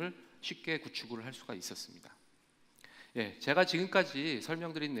시스템을 쉽게 구축을 할 수가 있었습니다. 예, 제가 지금까지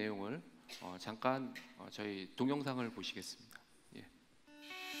설명드린 내용을 잠깐 저희 동영상을 보시겠습니다. 예.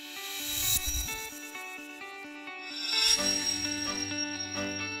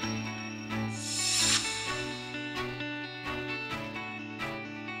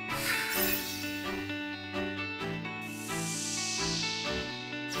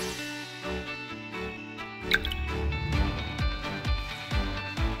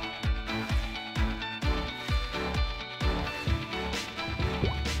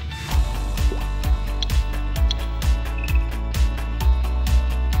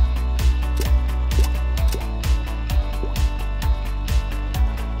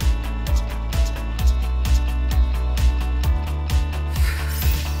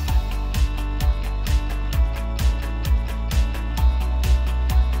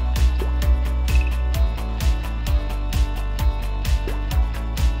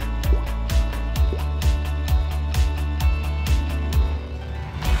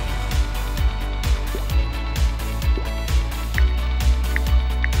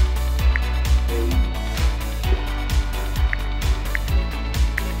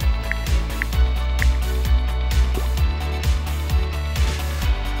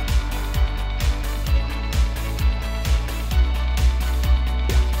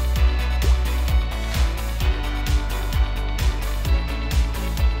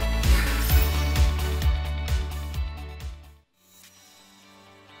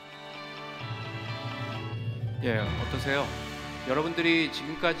 예, 어떠세요? 여러분들이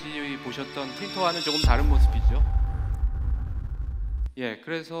지금까지 보셨던 프린터와는 조금 다른 모습이죠. 예,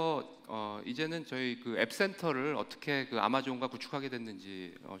 그래서 이제는 저희 그 앱센터를 어떻게 그 아마존과 구축하게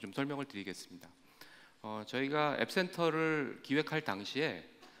됐는지 좀 설명을 드리겠습니다. 저희가 앱센터를 기획할 당시에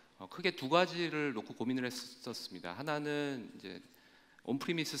크게 두 가지를 놓고 고민을 했었습니다. 하나는 이제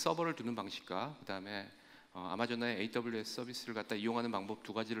온프리미스 서버를 두는 방식과 그다음에 아마존의 AWS 서비스를 갖다 이용하는 방법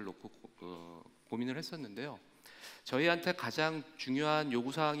두 가지를 놓고 고민을 했었는데요. 저희한테 가장 중요한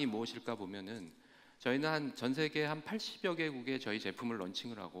요구사항이 무엇일까 보면은 저희는 전 세계 한 80여 개국에 저희 제품을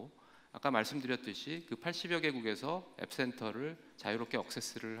런칭을 하고 아까 말씀드렸듯이 그 80여 개국에서 앱센터를 자유롭게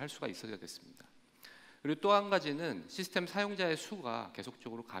액세스를 할 수가 있어야 됐습니다. 그리고 또 한 가지는 시스템 사용자의 수가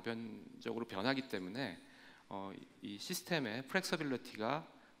계속적으로 가변적으로 변하기 때문에 이 시스템의 플렉서빌리티가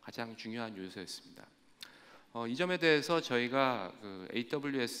가장 중요한 요소였습니다. 이 점에 대해서 저희가 그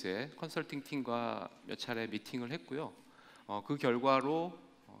AWS의 컨설팅 팀과 몇 차례 미팅을 했고요. 그 결과로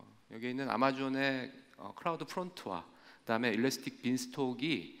여기 있는 아마존의 클라우드 프론트와 그다음에 일래스틱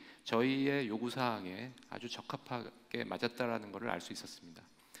빈스톡이 저희의 요구 사항에 아주 적합하게 맞았다라는 것을 알 수 있었습니다.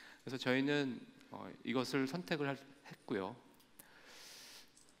 그래서 저희는 이것을 선택을 했고요.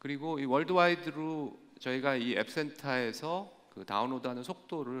 그리고 이 월드와이드로 저희가 이 앱센터에서 그 다운로드하는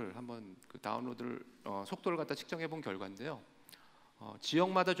속도를 한번 그 속도를 갖다 측정해 본 결과인데요.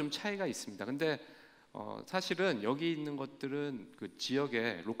 지역마다 좀 차이가 있습니다. 근데 사실은 여기 있는 것들은 그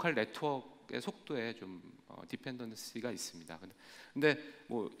지역의 로컬 네트워크의 속도에 좀 디펜던시가 있습니다. 근데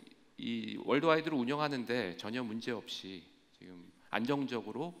뭐 이 월드와이드로 운영하는데 전혀 문제 없이 지금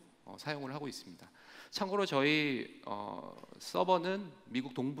안정적으로 사용을 하고 있습니다. 참고로 저희 서버는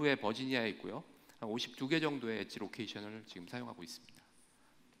미국 동부의 버지니아에 있고요. 한 52개 정도의 엣지 로케이션을 지금 사용하고 있습니다.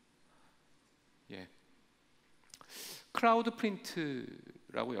 예. 클라우드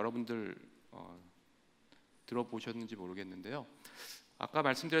프린트라고 여러분들 들어보셨는지 모르겠는데요. 아까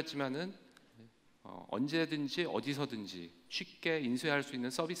말씀드렸지만은 언제든지 어디서든지 쉽게 인쇄할 수 있는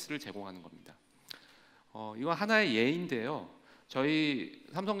서비스를 제공하는 겁니다. 이건 하나의 예인데요. 저희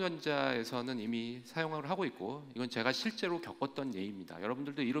삼성전자에서는 이미 사용을 하고 있고, 이건 제가 실제로 겪었던 예입니다.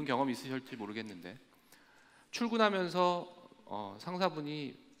 여러분들도 이런 경험 있으실지 모르겠는데, 출근하면서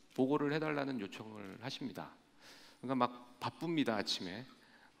상사분이 보고를 해달라는 요청을 하십니다. 그러니까 막 바쁩니다. 아침에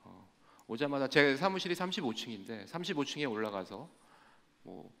오자마자 제 사무실이 35층인데 35층에 올라가서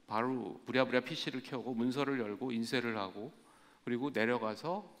뭐 바로 부랴부랴 PC를 켜고 문서를 열고 인쇄를 하고 그리고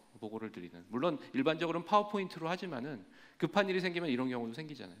내려가서 보고를 드리는, 물론 일반적으로는 파워포인트로 하지만은 급한 일이 생기면 이런 경우도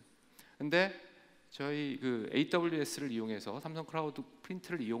생기잖아요. 근데 저희 그 AWS를 이용해서 삼성 클라우드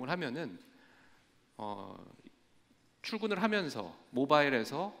프린트를 이용을 하면은 출근을 하면서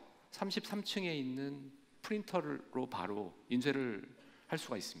모바일에서 33층에 있는 프린터로 바로 인쇄를 할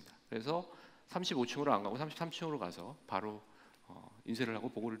수가 있습니다. 그래서 35층으로 안 가고 33층으로 가서 바로 인쇄를 하고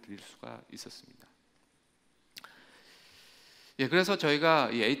보고를 드릴 수가 있었습니다. 예, 그래서 저희가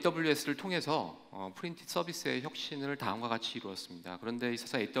이 AWS를 통해서 프린트 서비스의 혁신을 다음과 같이 이루었습니다. 그런데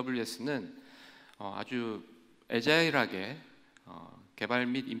있어서 AWS는 아주 애자일하게 개발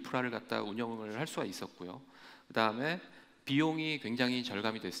및 인프라를 갖다 운영을 할 수가 있었고요. 그 다음에 비용이 굉장히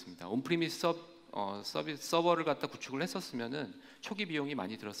절감이 됐습니다. 온프리미스 서비스 서버를 갖다 구축을 했었으면은 초기 비용이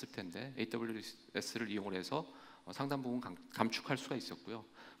많이 들었을 텐데 AWS를 이용을 해서 상당 부분 감축할 수가 있었고요.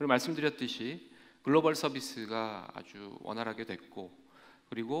 그리고 말씀드렸듯이 글로벌 서비스가 아주 원활하게 됐고,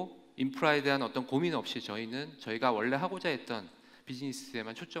 그리고 인프라에 대한 어떤 고민 없이 저희가 원래 하고자 했던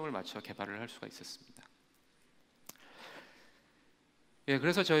비즈니스에만 초점을 맞춰 개발을 할 수가 있었습니다. 예,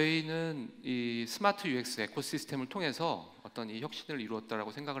 그래서 저희는 이 스마트 UX 에코시스템을 통해서 어떤 이 혁신을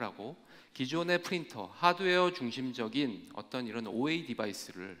이루었다라고 생각을 하고, 기존의 프린터, 하드웨어 중심적인 어떤 이런 OA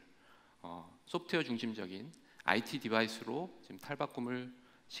디바이스를 소프트웨어 중심적인 IT 디바이스로 지금 탈바꿈을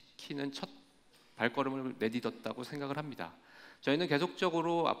시키는 첫 발걸음을 내딛었다고 생각을 합니다. 저희는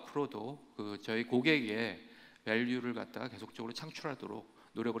계속적으로 앞으로도 저희 고객의 밸류를 갖다가 계속적으로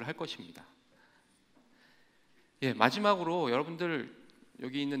창출하도록 노력을 할 것입니다. 예, 마지막으로 여러분들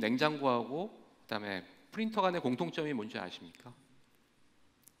여기 있는 냉장고하고 그다음에 프린터 간의 공통점이 뭔지 아십니까?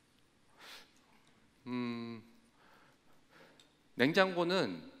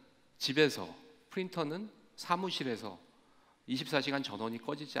 냉장고는 집에서, 프린터는 사무실에서 24시간 전원이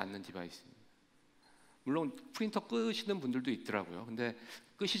꺼지지 않는 디바이스입니다. 물론 프린터 끄시는 분들도 있더라고요. 근데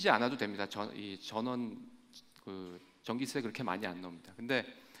끄시지 않아도 됩니다. 이 전원 전기세 그렇게 많이 안 나옵니다. 근데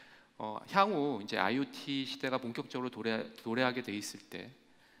향후 이제 IoT 시대가 본격적으로 도래하게 돼 있을 때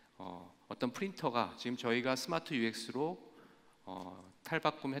어떤 프린터가 지금 저희가 스마트 UX로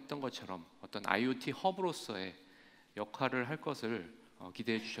탈바꿈했던 것처럼 어떤 IoT 허브로서의 역할을 할 것을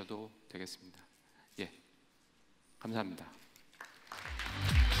기대해 주셔도 되겠습니다. 예, 감사합니다.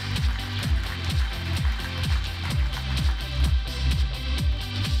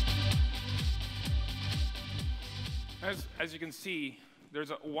 As you can see, there's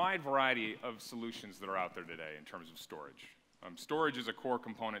a wide variety of solutions that are out there today in terms of storage. Storage is a core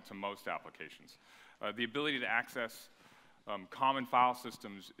component to most applications. The ability to access common file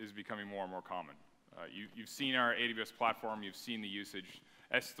systems is becoming more and more common. You've seen our AWS platform, you've seen the usage,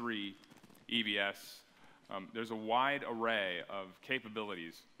 S3, EBS. There's a wide array of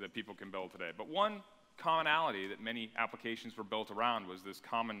capabilities that people can build today. But one commonality that many applications were built around was this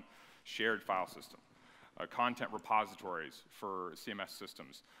common shared file system. Content repositories for CMS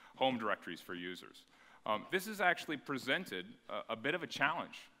systems, home directories for users. This has actually presented a bit of a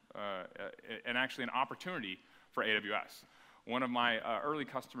challenge and actually an opportunity for AWS. One of my early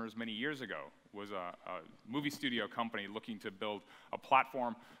customers many years ago was a movie studio company looking to build a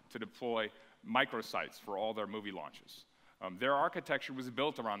platform to deploy microsites for all their movie launches. Their architecture was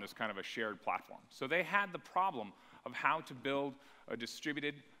built around this kind of a shared platform. So they had the problem of how to build a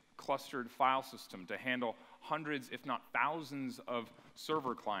distributed clustered file system to handle hundreds, if not thousands, of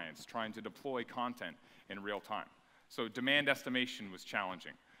server clients trying to deploy content in real time. So demand estimation was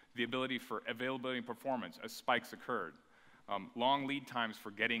challenging. The ability for availability and performance as spikes occurred. Long lead times for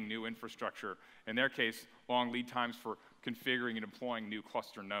getting new infrastructure. In their case, long lead times for configuring and deploying new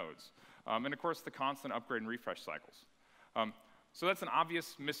cluster nodes. And of course, the constant upgrade and refresh cycles. So that's an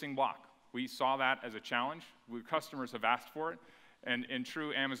obvious missing block. We saw that as a challenge. Customers have asked for it. And in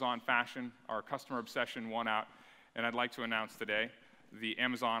true Amazon fashion, our customer obsession won out. And I'd like to announce today the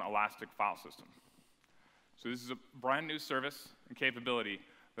Amazon Elastic File System. So this is a brand new service and capability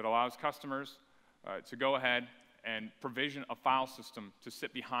that allows customers to go ahead and provision a file system to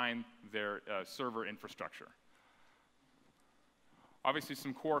sit behind their server infrastructure. Obviously,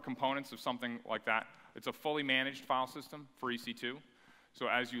 some core components of something like that. It's a fully managed file system for EC2. So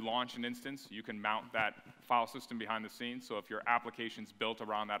as you launch an instance, you can mount that file system behind the scenes. So if your application's built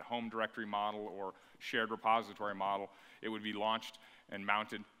around that home directory model or shared repository model, it would be launched and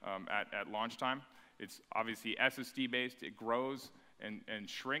mounted at launch time. It's obviously SSD-based. It grows and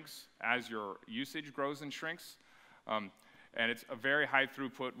shrinks as your usage grows and shrinks. And it's a very high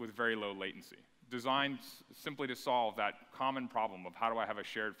throughput with very low latency, designed simply to solve that common problem of how do I have a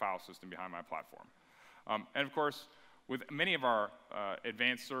shared file system behind my platform. And of course, with many of our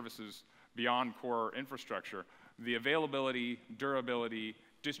advanced services beyond core infrastructure, the availability, durability,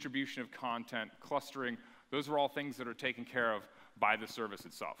 distribution of content, clustering, those are all things that are taken care of by the service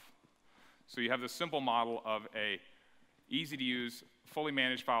itself. So you have this simple model of a easy-to-use, fully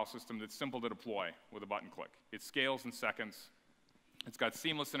managed file system that's simple to deploy with a button click. It scales in seconds. It's got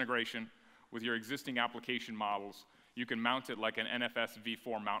seamless integration with your existing application models. You can mount it like an NFS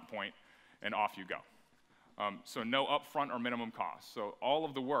v4 mount point, and off you go. So no upfront or minimum cost. So all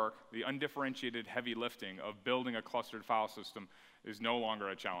of the work, the undifferentiated heavy lifting of building a clustered file system is no longer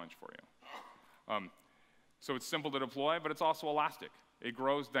a challenge for you. So it's simple to deploy, but it's also elastic. It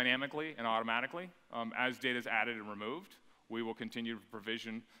grows dynamically and automatically. As data is added and removed, we will continue to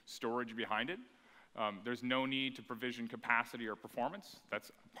provision storage behind it. There's no need to provision capacity or performance.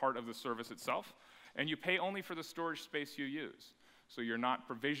 That's part of the service itself. And you pay only for the storage space you use. So you're not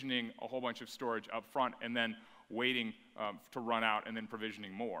provisioning a whole bunch of storage up front and then waiting to run out and then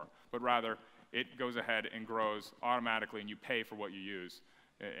provisioning more. But rather, it goes ahead and grows automatically, and you pay for what you use,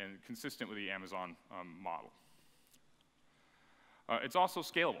 and consistent with the Amazon model. It's also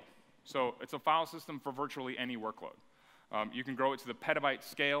scalable. So it's a file system for virtually any workload. You can grow it to the petabyte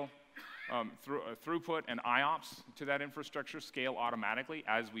scale. Throughput and IOPS to that infrastructure scale automatically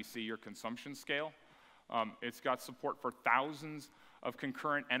as we see your consumption scale. It's got support for thousands of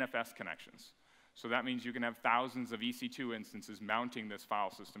concurrent NFS connections. So that means you can have thousands of EC2 instances mounting this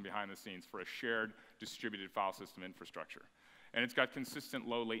file system behind the scenes for a shared distributed file system infrastructure. And it's got consistent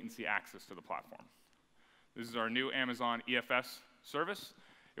low latency access to the platform. This is our new Amazon EFS service.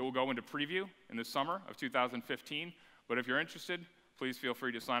 It will go into preview in the summer of 2015. But if you're interested, please feel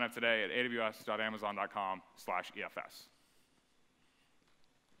free to sign up today at aws.amazon.com/EFS.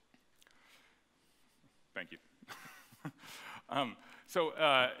 Thank you.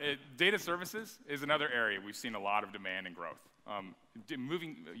 Data services is another area we've seen a lot of demand and growth.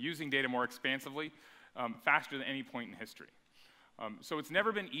 Using data more expansively, faster than any point in history. So it's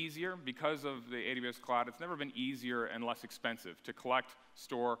never been easier, because of the AWS cloud, it's never been easier and less expensive to collect,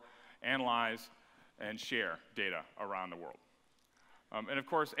 store, analyze, and share data around the world. And of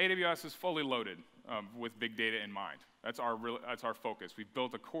course, AWS is fully loaded with big data in mind. That's our focus. We've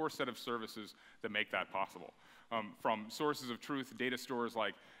built a core set of services that make that possible. From sources of truth data stores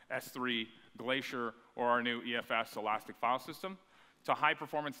like S3, Glacier, or our new EFS Elastic File System, to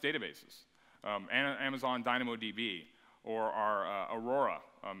high-performance databases, Amazon DynamoDB, or our Aurora,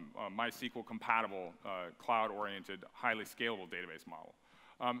 MySQL-compatible, cloud-oriented, highly scalable database model.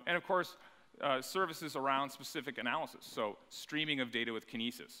 And of course, services around specific analysis, so streaming of data with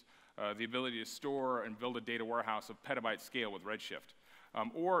Kinesis, the ability to store and build a data warehouse of petabyte scale with Redshift,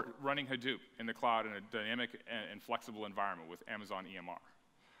 or running Hadoop in the cloud in a dynamic and flexible environment with Amazon EMR.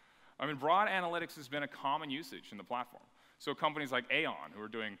 I mean, broad analytics has been a common usage in the platform. So companies like Aon, who are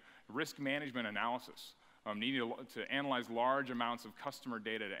doing risk management analysis, needing to analyze large amounts of customer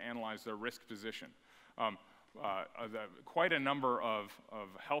data to analyze their risk position. Quite a number of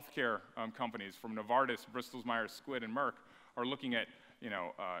healthcare companies, from Novartis, Bristol Myers Squibb, and Merck, are looking at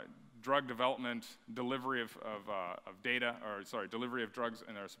drug development, delivery of data, or sorry, delivery of drugs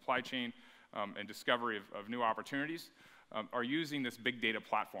in their supply chain, and discovery of new opportunities, are using this big data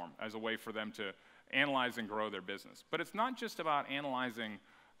platform as a way for them to analyze and grow their business. But it's not just about analyzing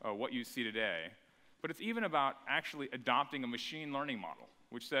what you see today, but it's even about actually adopting a machine learning model,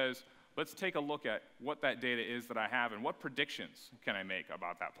 which says, let's take a look at what that data is that I have and what predictions can I make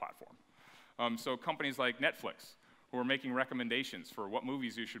about that platform. So companies like Netflix, who are making recommendations for what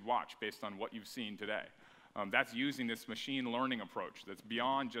movies you should watch based on what you've seen today. That's using this machine learning approach that's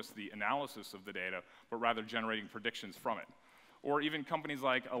beyond just the analysis of the data, but rather generating predictions from it. Or even companies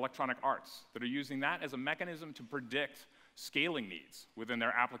like Electronic Arts that are using that as a mechanism to predict scaling needs within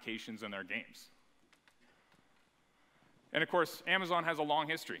their applications and their games. And of course, Amazon has a long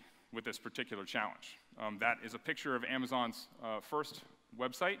history with this particular challenge. That is a picture of Amazon's first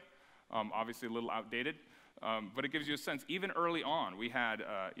website, obviously a little outdated, but it gives you a sense. Even early on, we had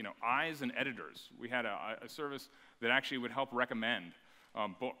eyes and editors. We had a service that actually would help recommend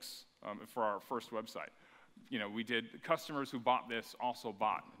books for our first website. We did, customers who bought this also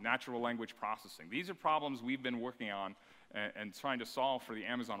bought natural language processing. These are problems we've been working on and trying to solve for the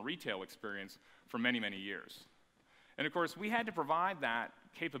Amazon retail experience for many, many years. And of course, we had to provide that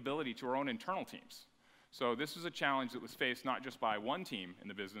capability to our own internal teams. So this was a challenge that was faced not just by one team in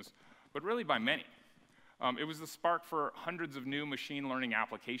the business, but really by many. It was the spark for hundreds of new machine learning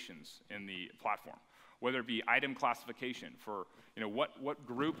applications in the platform, whether it be item classification for what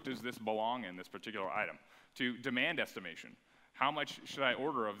group does this belong in, this particular item, to demand estimation. How much should I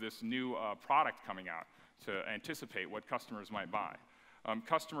order of this new product coming out to anticipate what customers might buy?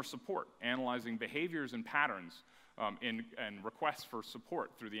 Customer support, analyzing behaviors and patterns and requests for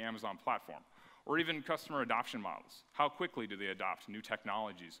support through the Amazon platform. Or even customer adoption models. How quickly do they adopt new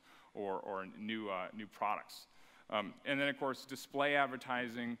technologies or new products? And then, of course, display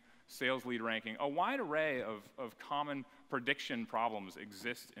advertising, sales lead ranking. A wide array of common prediction problems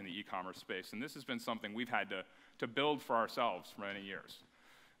exist in the e-commerce space, and this has been something we've had to build for ourselves for many years.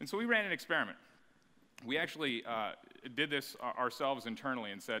 And so we ran an experiment. We actually did this ourselves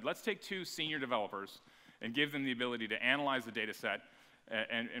internally and said, let's take 2 senior developers and give them the ability to analyze the data set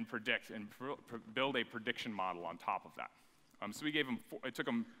and predict and build a prediction model on top of that. So we gave them, it took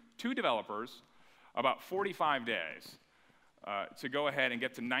them 2 developers about 45 days to go ahead and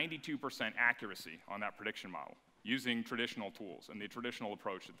get to 92% accuracy on that prediction model using traditional tools and the traditional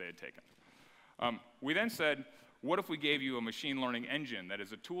approach that they had taken. We then said, what if we gave you a machine learning engine that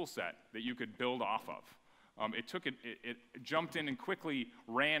is a tool set that you could build off of? It jumped in and quickly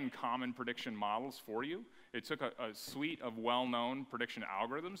ran common prediction models for you. It took a suite of well-known prediction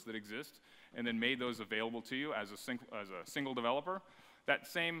algorithms that exist and then made those available to you as a single developer. That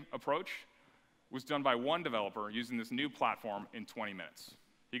same approach was done by one developer using this new platform in 20 minutes.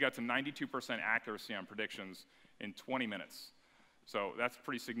 He got to 92% accuracy on predictions in 20 minutes. So that's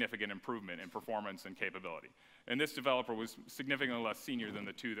pretty significant improvement in performance and capability. And this developer was significantly less senior than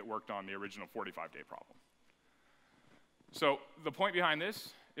the 2 that worked on the original 45-day problem. So the point behind this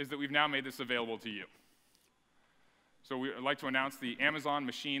is that we've now made this available to you. So we'd like to announce the Amazon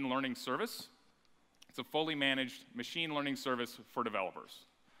Machine Learning Service. It's a fully managed machine learning service for developers.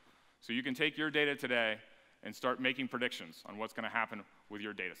 So you can take your data today and start making predictions on what's going to happen with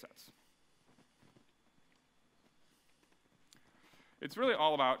your data sets. It's really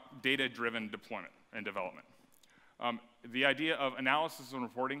all about data-driven deployment and development. The idea of analysis and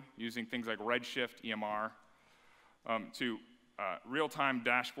reporting using things like Redshift, EMR, to real-time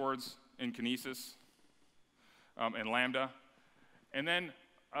dashboards in Kinesis and Lambda, and then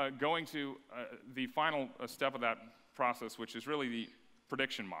going to the final step of that process, which is really the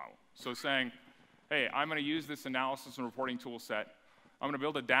prediction model. So saying, hey, I'm going to use this analysis and reporting tool set. I'm going to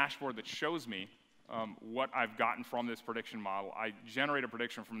build a dashboard that shows me what I've gotten from this prediction model. I generate a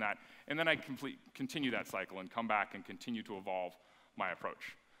prediction from that, and then I continue that cycle and come back and continue to evolve my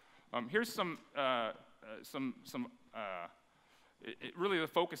approach. Here's really the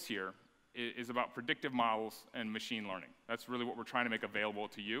focus here is about predictive models and machine learning. That's really what we're trying to make available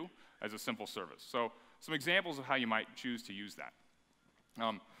to you as a simple service. So some examples of how you might choose to use that.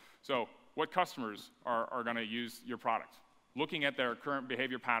 So what customers are going to use your product? Looking at their current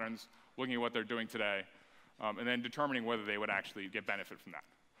behavior patterns, looking at what they're doing today, and then determining whether they would actually get benefit from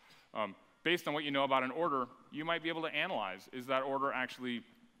that. Based on what you know about an order, you might be able to analyze, is that order actually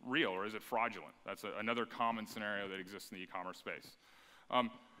real or is it fraudulent? That's another common scenario that exists in the e-commerce space.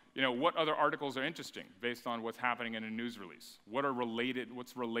 What other articles are interesting based on what's happening in a news release?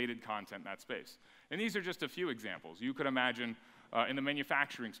 What's related content in that space? And these are just a few examples. You could imagine in the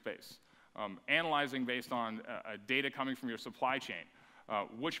manufacturing space, analyzing based on data coming from your supply chain,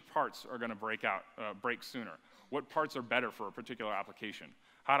 which parts are going to break sooner? What parts are better for a particular application?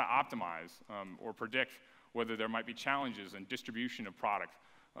 How to optimize or predict whether there might be challenges in distribution of product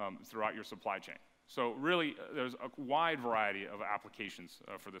throughout your supply chain. So really, there's a wide variety of applications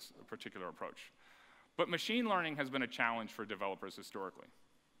for this particular approach. But machine learning has been a challenge for developers historically.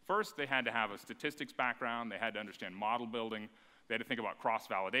 First, they had to have a statistics background. They had to understand model building. They had to think about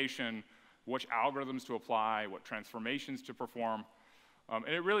cross-validation, which algorithms to apply, what transformations to perform. And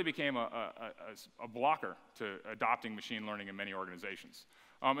it really became a blocker to adopting machine learning in many organizations.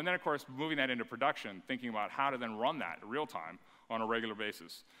 And then, of course, moving that into production, thinking about how to then run that in real time on a regular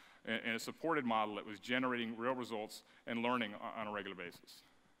basis in a supported model that was generating real results and learning on a regular basis.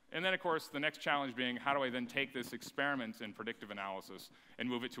 And then, of course, the next challenge being, how do I then take this experiment in predictive analysis and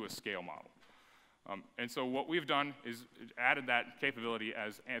move it to a scale model? And so what we've done is added that capability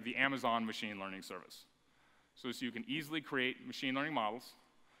as the Amazon Machine Learning Service. So you can easily create machine learning models,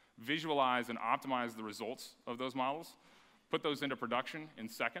 visualize and optimize the results of those models, put those into production in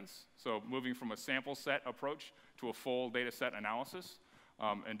seconds, so moving from a sample set approach to a full data set analysis,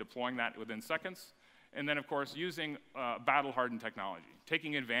 and deploying that within seconds. And then, of course, using battle-hardened technology,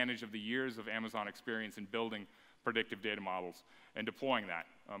 taking advantage of the years of Amazon experience in building predictive data models and deploying that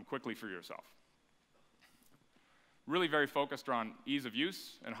quickly for yourself. Really very focused on ease of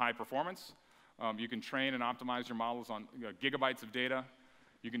use and high performance. You can train and optimize your models on gigabytes of data.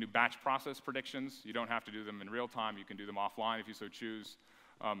 You can do batch process predictions. You don't have to do them in real time. You can do them offline if you so choose.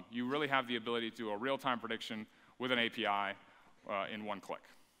 You really have the ability to do a real-time prediction with an API in one click.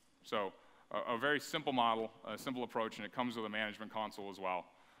 So a very simple model, a simple approach, and it comes with a management console as well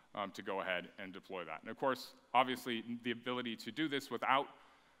to go ahead and deploy that. And of course, obviously, the ability to do this without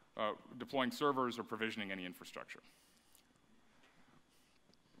deploying servers or provisioning any infrastructure.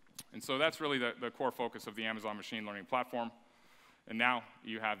 And so that's really the core focus of the Amazon Machine Learning Platform. And now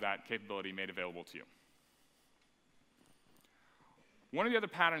you have that capability made available to you. One of the other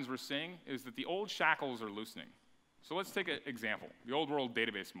patterns we're seeing is that the old shackles are loosening. So let's take an example, the old world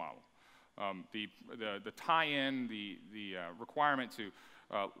database model. The tie-in, the requirement to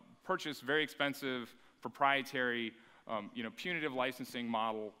purchase very expensive, proprietary, punitive licensing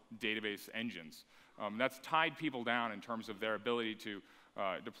model database engines. That's tied people down in terms of their ability to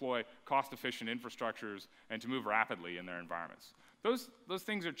deploy cost-efficient infrastructures and to move rapidly in their environments. Those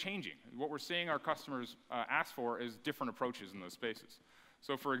things are changing. What we're seeing our customers ask for is different approaches in those spaces.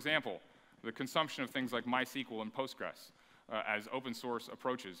 So for example, the consumption of things like MySQL and Postgres as open source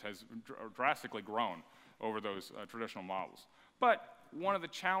approaches has drastically grown over those traditional models. But one of the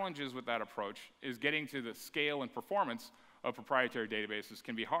challenges with that approach is getting to the scale and performance of proprietary databases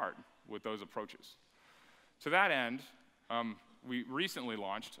can be hard with those approaches. To that end, we recently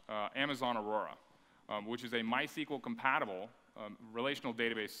launched Amazon Aurora, which is a MySQL-compatible relational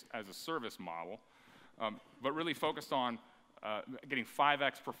database as a service model, but really focused on getting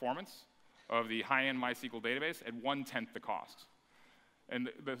 5x performance of the high-end MySQL database at 1/10 the cost. And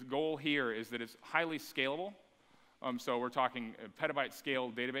the goal here is that it's highly scalable. So we're talking a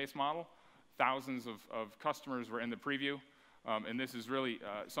petabyte-scale database model. Thousands of customers were in the preview. And this is really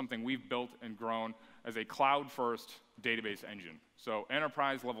something we've built and grown as a cloud-first database engine. So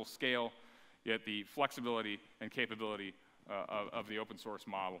enterprise-level scale, yet the flexibility and capability of the open source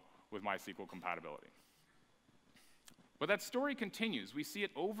model with MySQL compatibility. But that story continues. We see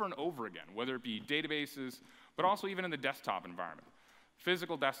it over and over again, whether it be databases, but also even in the desktop environment.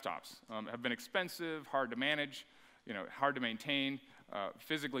 Physical desktops have been expensive, hard to manage, hard to maintain,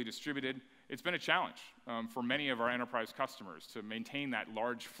 physically distributed. It's been a challenge for many of our enterprise customers to maintain that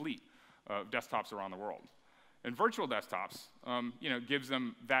large fleet of desktops around the world. And virtual desktops, gives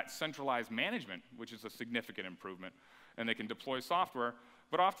them that centralized management, which is a significant improvement, and they can deploy software,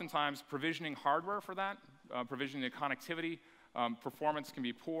 but oftentimes provisioning hardware for that, provisioning the connectivity, performance can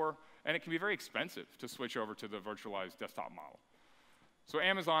be poor, and it can be very expensive to switch over to the virtualized desktop model. So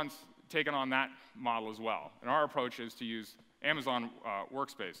Amazon's taken on that model as well, and our approach is to use Amazon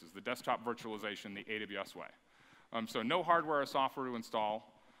Workspaces, the desktop virtualization the AWS way. So no hardware or software to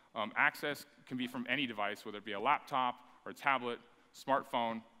install. Access can be from any device, whether it be a laptop or a tablet,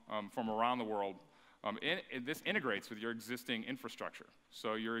 smartphone, from around the world. This integrates with your existing infrastructure.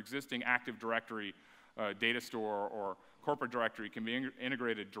 So your existing Active Directory data store or corporate directory can be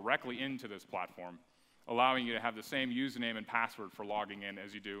integrated directly into this platform, allowing you to have the same username and password for logging in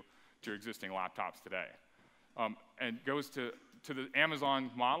as you do to your existing laptops today. And goes to the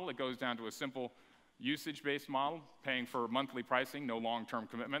Amazon model, it goes down to a simple usage-based model, paying for monthly pricing, no long-term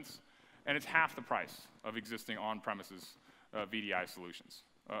commitments, and it's half the price of existing on-premises VDI solutions.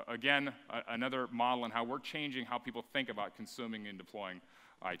 Again, another model in how we're changing how people think about consuming and deploying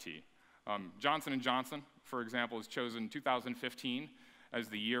IT. Johnson & Johnson, for example, has chosen 2015 as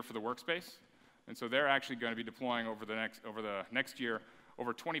the year for the workspace, and so they're actually going to be deploying over the next year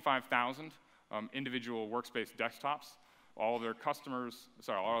over 25,000 individual workspace desktops. All of their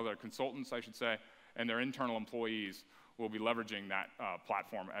all of their consultants, I should say, and their internal employees will be leveraging that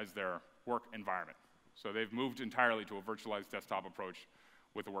platform as their work environment. So they've moved entirely to a virtualized desktop approach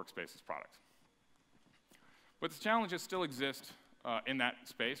with the Workspaces product. But the challenges still exist in that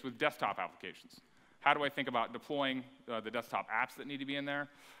space with desktop applications. How do I think about deploying the desktop apps that need to be in there?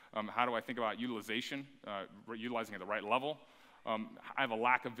 How do I think about utilization, utilizing at the right level? I have a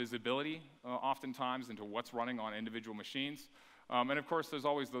lack of visibility oftentimes into what's running on individual machines. And of course, there's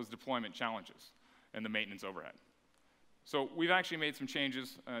always those deployment challenges and the maintenance overhead. So we've actually made some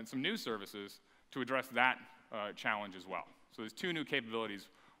changes and some new services to address that challenge as well. So there's 2 new capabilities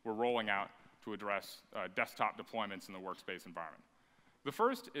we're rolling out to address desktop deployments in the workspace environment. The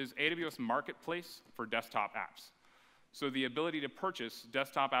first is AWS Marketplace for desktop apps. So the ability to purchase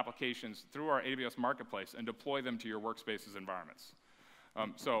desktop applications through our AWS Marketplace and deploy them to your workspaces environments.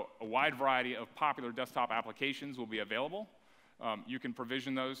 So a wide variety of popular desktop applications will be available. You can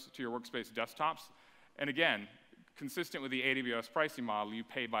provision those to your workspace desktops. And again, consistent with the AWS pricing model, you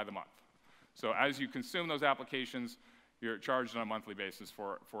pay by the month. So as you consume those applications, you're charged on a monthly basis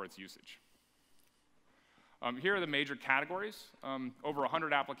for its usage. Here are the major categories. Over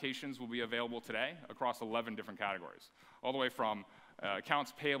 100 applications will be available today across 11 different categories, all the way from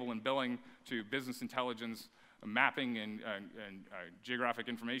accounts payable and billing to business intelligence, mapping and geographic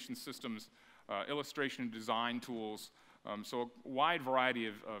information systems, illustration and design tools. So a wide variety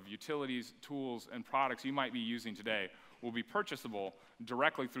of utilities, tools, and products you might be using today will be purchasable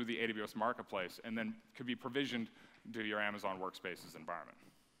directly through the AWS Marketplace and then could be provisioned to your Amazon Workspaces environment.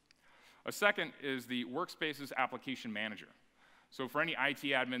 A second is the Workspaces Application Manager. So for any IT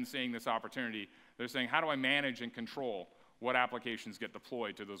admin seeing this opportunity, they're saying, how do I manage and control what applications get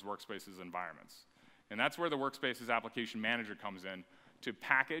deployed to those Workspaces environments? And that's where the Workspaces Application Manager comes in to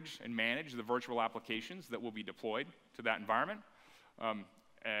package and manage the virtual applications that will be deployed to that environment.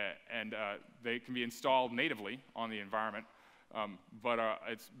 They can be installed natively on the environment, but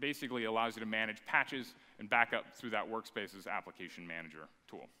it basically allows you to manage patches and backup through that Workspaces Application Manager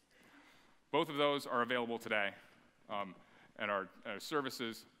tool. Both of those are available today and are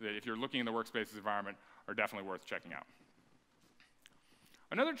services that, if you're looking in the Workspaces environment, are definitely worth checking out.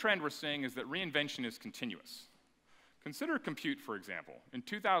 Another trend we're seeing is that reinvention is continuous. Consider compute, for example. In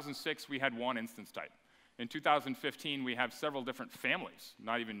 2006, we had one instance type. In 2015, we have several different families,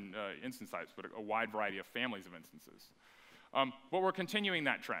 not even instance types, but a wide variety of families of instances. But we're continuing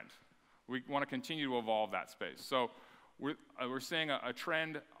that trend. We want to continue to evolve that space. So we're seeing a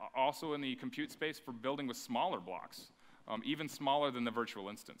trend also in the compute space for building with smaller blocks, even smaller than the virtual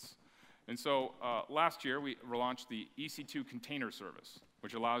instance. And so last year, we launched the EC2 container service,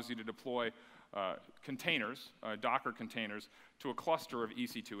 which allows you to deploy containers, Docker containers, to a cluster of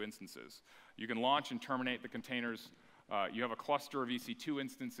EC2 instances. You can launch and terminate the containers. You have a cluster of EC2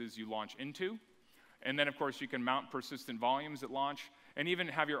 instances you launch into. And then, of course, you can mount persistent volumes at launch and even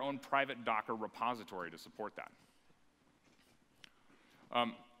have your own private Docker repository to support that.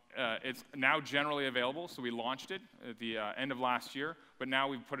 It's now generally available, so we launched it at the end of last year, but now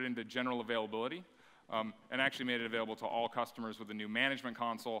we've put it into general availability and actually made it available to all customers with a new management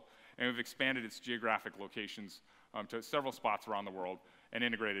console, and we've expanded its geographic locations to several spots around the world and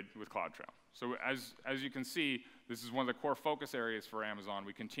integrated with CloudTrail. So as you can see, this is one of the core focus areas for Amazon.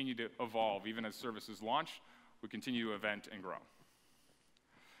 We continue to evolve. Even as services launch, we continue to event and grow.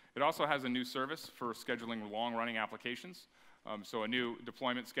 It also has a new service for scheduling long-running applications, so a new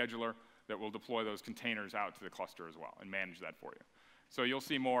deployment scheduler that will deploy those containers out to the cluster as well and manage that for you. So you'll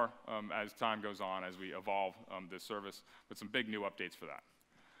see more as time goes on as we evolve this service, but some big new updates for that.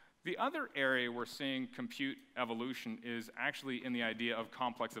 The other area we're seeing compute evolution is actually in the idea of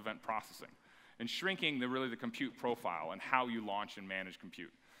complex event processing and shrinking the compute profile and how you launch and manage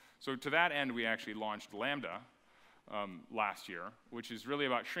compute. So to that end, we actually launched Lambda last year, which is really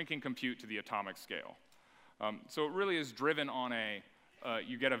about shrinking compute to the atomic scale. So it really is driven on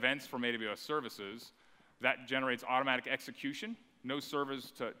you get events from AWS services that generates automatic execution, no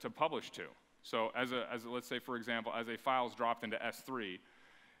servers to publish to. So let's say, for example, as a file is dropped into S3,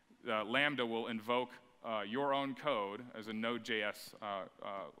 Lambda will invoke your own code as a Node.js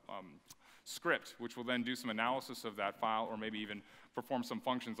script, which will then do some analysis of that file or maybe even perform some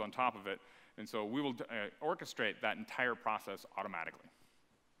functions on top of it. And so we will orchestrate that entire process automatically.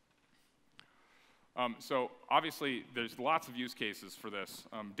 So obviously, there's lots of use cases for this.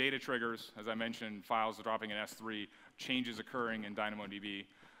 Data triggers, as I mentioned, files dropping in S3, changes occurring in DynamoDB,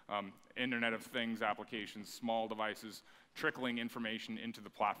 Internet of Things applications, small devices, trickling information into the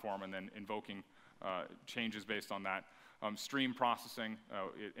platform and then invoking changes based on that. Stream processing,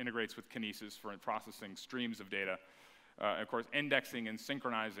 it integrates with Kinesis for processing streams of data. Of course, indexing and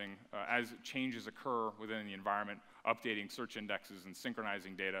synchronizing as changes occur within the environment, updating search indexes and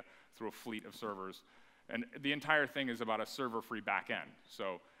synchronizing data through a fleet of servers. And the entire thing is about a server-free backend.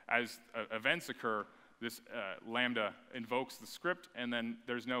 So as events occur, this Lambda invokes the script, and then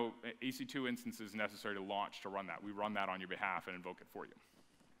there's no EC2 instances necessary to launch to run that. We run that on your behalf and invoke it for you.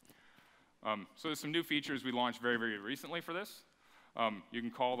 So there's some new features we launched very, very recently for this. You can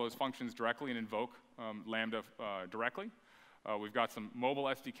call those functions directly and invoke Lambda directly. We've got some mobile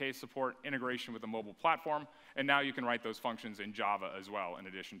SDK support, integration with the mobile platform, and now you can write those functions in Java as well, in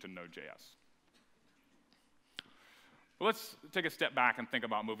addition to Node.js. But let's take a step back and think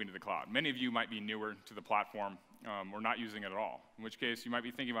about moving to the cloud. Many of you might be newer to the platform or not using it at all, in which case you might be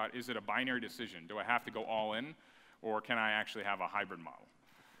thinking about, is it a binary decision? Do I have to go all in, or can I actually have a hybrid model?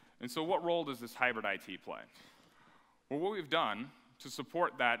 And so what role does this hybrid IT play? Well, what we've done to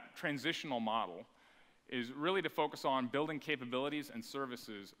support that transitional model is really to focus on building capabilities and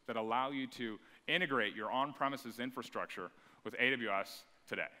services that allow you to integrate your on-premises infrastructure with AWS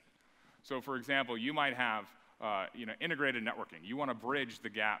today. So for example, you might have integrated networking. You want to bridge the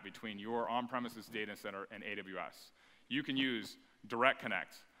gap between your on-premises data center and AWS. You can use Direct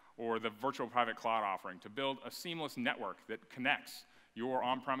Connect or the virtual private cloud offering to build a seamless network that connects your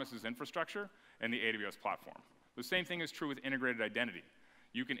on-premises infrastructure and the AWS platform. The same thing is true with integrated identity.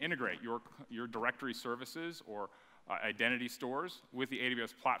 You can integrate your directory services or identity stores with the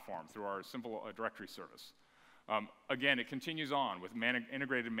AWS platform through our simple directory service. Again, it continues on with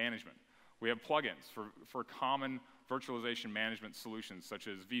integrated management. We have plugins for common virtualization management solutions such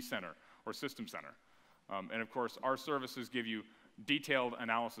as vCenter or System Center. And of course, our services give you detailed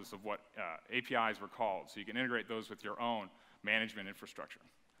analysis of what APIs were called, so you can integrate those with your own management infrastructure.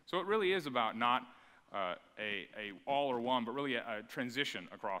 So it really is about not a all or one, but really a transition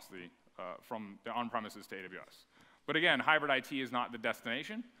across from the on-premises to AWS. But again, hybrid IT is not the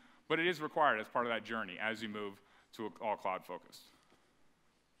destination, but it is required as part of that journey as you move to all cloud focus.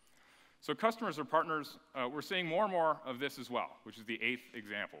 So customers or partners, we're seeing more and more of this as well, which is the 8th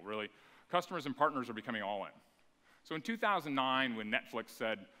example, really. Customers and partners are becoming all in. So in 2009, when Netflix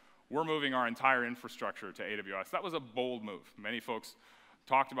said, we're moving our entire infrastructure to AWS, that was a bold move. Many folks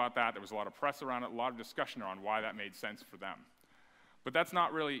talked about that. There was a lot of press around it, a lot of discussion around why that made sense for them. But that's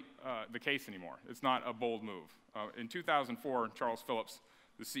not really the case anymore. It's not a bold move. In 2004, Charles Phillips,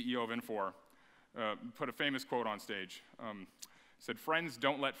 the CEO of Infor, put a famous quote on stage. Said, "Friends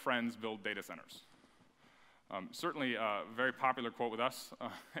don't let friends build data centers." Certainly a very popular quote with us,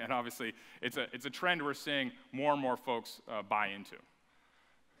 and obviously it's a trend we're seeing more and more folks buy into.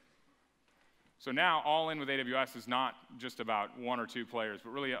 So now all in with AWS is not just about 1 or 2 players, but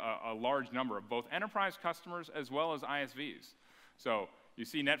really a large number of both enterprise customers as well as ISVs. So you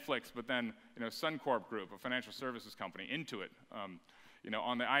see Netflix, but then Suncorp Group, a financial services company, Intuit.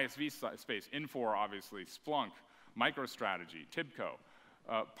 On the ISV space, Infor, obviously, Splunk, MicroStrategy, Tibco.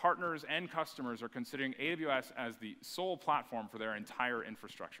 Partners and customers are considering AWS as the sole platform for their entire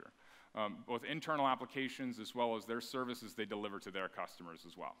infrastructure, both internal applications as well as their services they deliver to their customers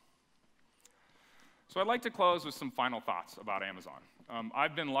as well. So I'd like to close with some final thoughts about Amazon.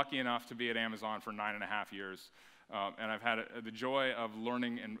 I've been lucky enough to be at Amazon for 9.5 years, and I've had the joy of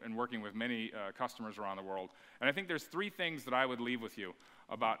learning and working with many customers around the world. And I think there's 3 things that I would leave with you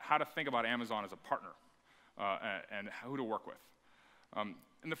about how to think about Amazon as a partner and who to work with. And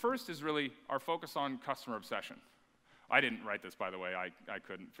the first is really our focus on customer obsession. I didn't write this, by the way. I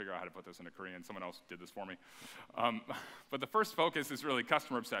couldn't figure out how to put this into Korean. Someone else did this for me. But the first focus is really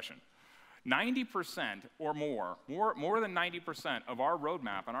customer obsession. 90% or more than 90% of our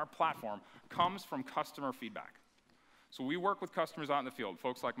roadmap and our platform comes from customer feedback. So we work with customers out in the field,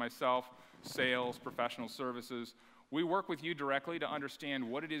 folks like myself, sales, professional services. We work with you directly to understand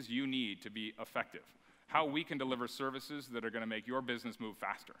what it is you need to be effective, how we can deliver services that are going to make your business move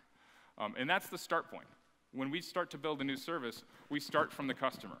faster. And that's the start point. When we start to build a new service, we start from the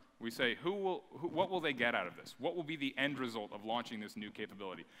customer. We say, what will they get out of this? What will be the end result of launching this new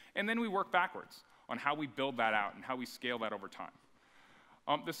capability? And then we work backwards on how we build that out and how we scale that over time.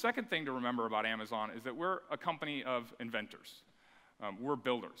 The second thing to remember about Amazon is that we're a company of inventors. We're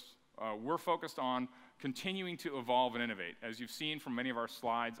builders. We're focused on continuing to evolve and innovate. As you've seen from many of our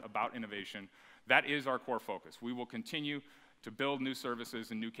slides about innovation, that is our core focus. We will continue to build new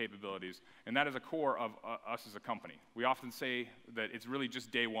services and new capabilities, and that is a core of us as a company. We often say that it's really just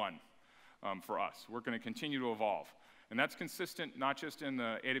day one for us. We're going to continue to evolve, and that's consistent not just in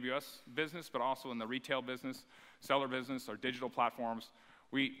the AWS business, but also in the retail business, seller business, our digital platforms.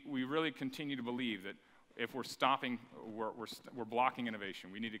 We really continue to believe that if we're stopping, we're blocking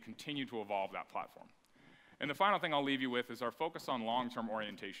innovation. We need to continue to evolve that platform. And the final thing I'll leave you with is our focus on long-term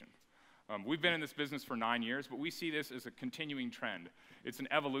orientation. We've been in this business for 9 years, but we see this as a continuing trend. It's an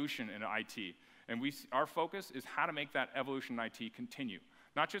evolution in IT. And our focus is how to make that evolution in IT continue,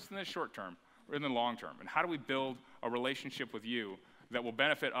 not just in the short term, but in the long term. And how do we build a relationship with you that will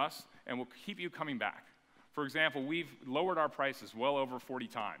benefit us and will keep you coming back? For example, we've lowered our prices well over 40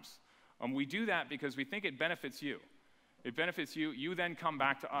 times. We do that because we think it benefits you. It benefits you. You then come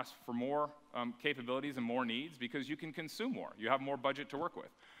back to us for more capabilities and more needs because you can consume more. You have more budget to work with.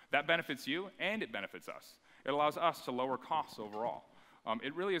 That benefits you, and it benefits us. It allows us to lower costs overall.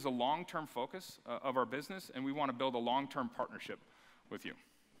 It really is a long-term focus of our business, and we want to build a long-term partnership with you.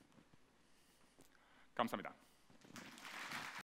 감사합니다.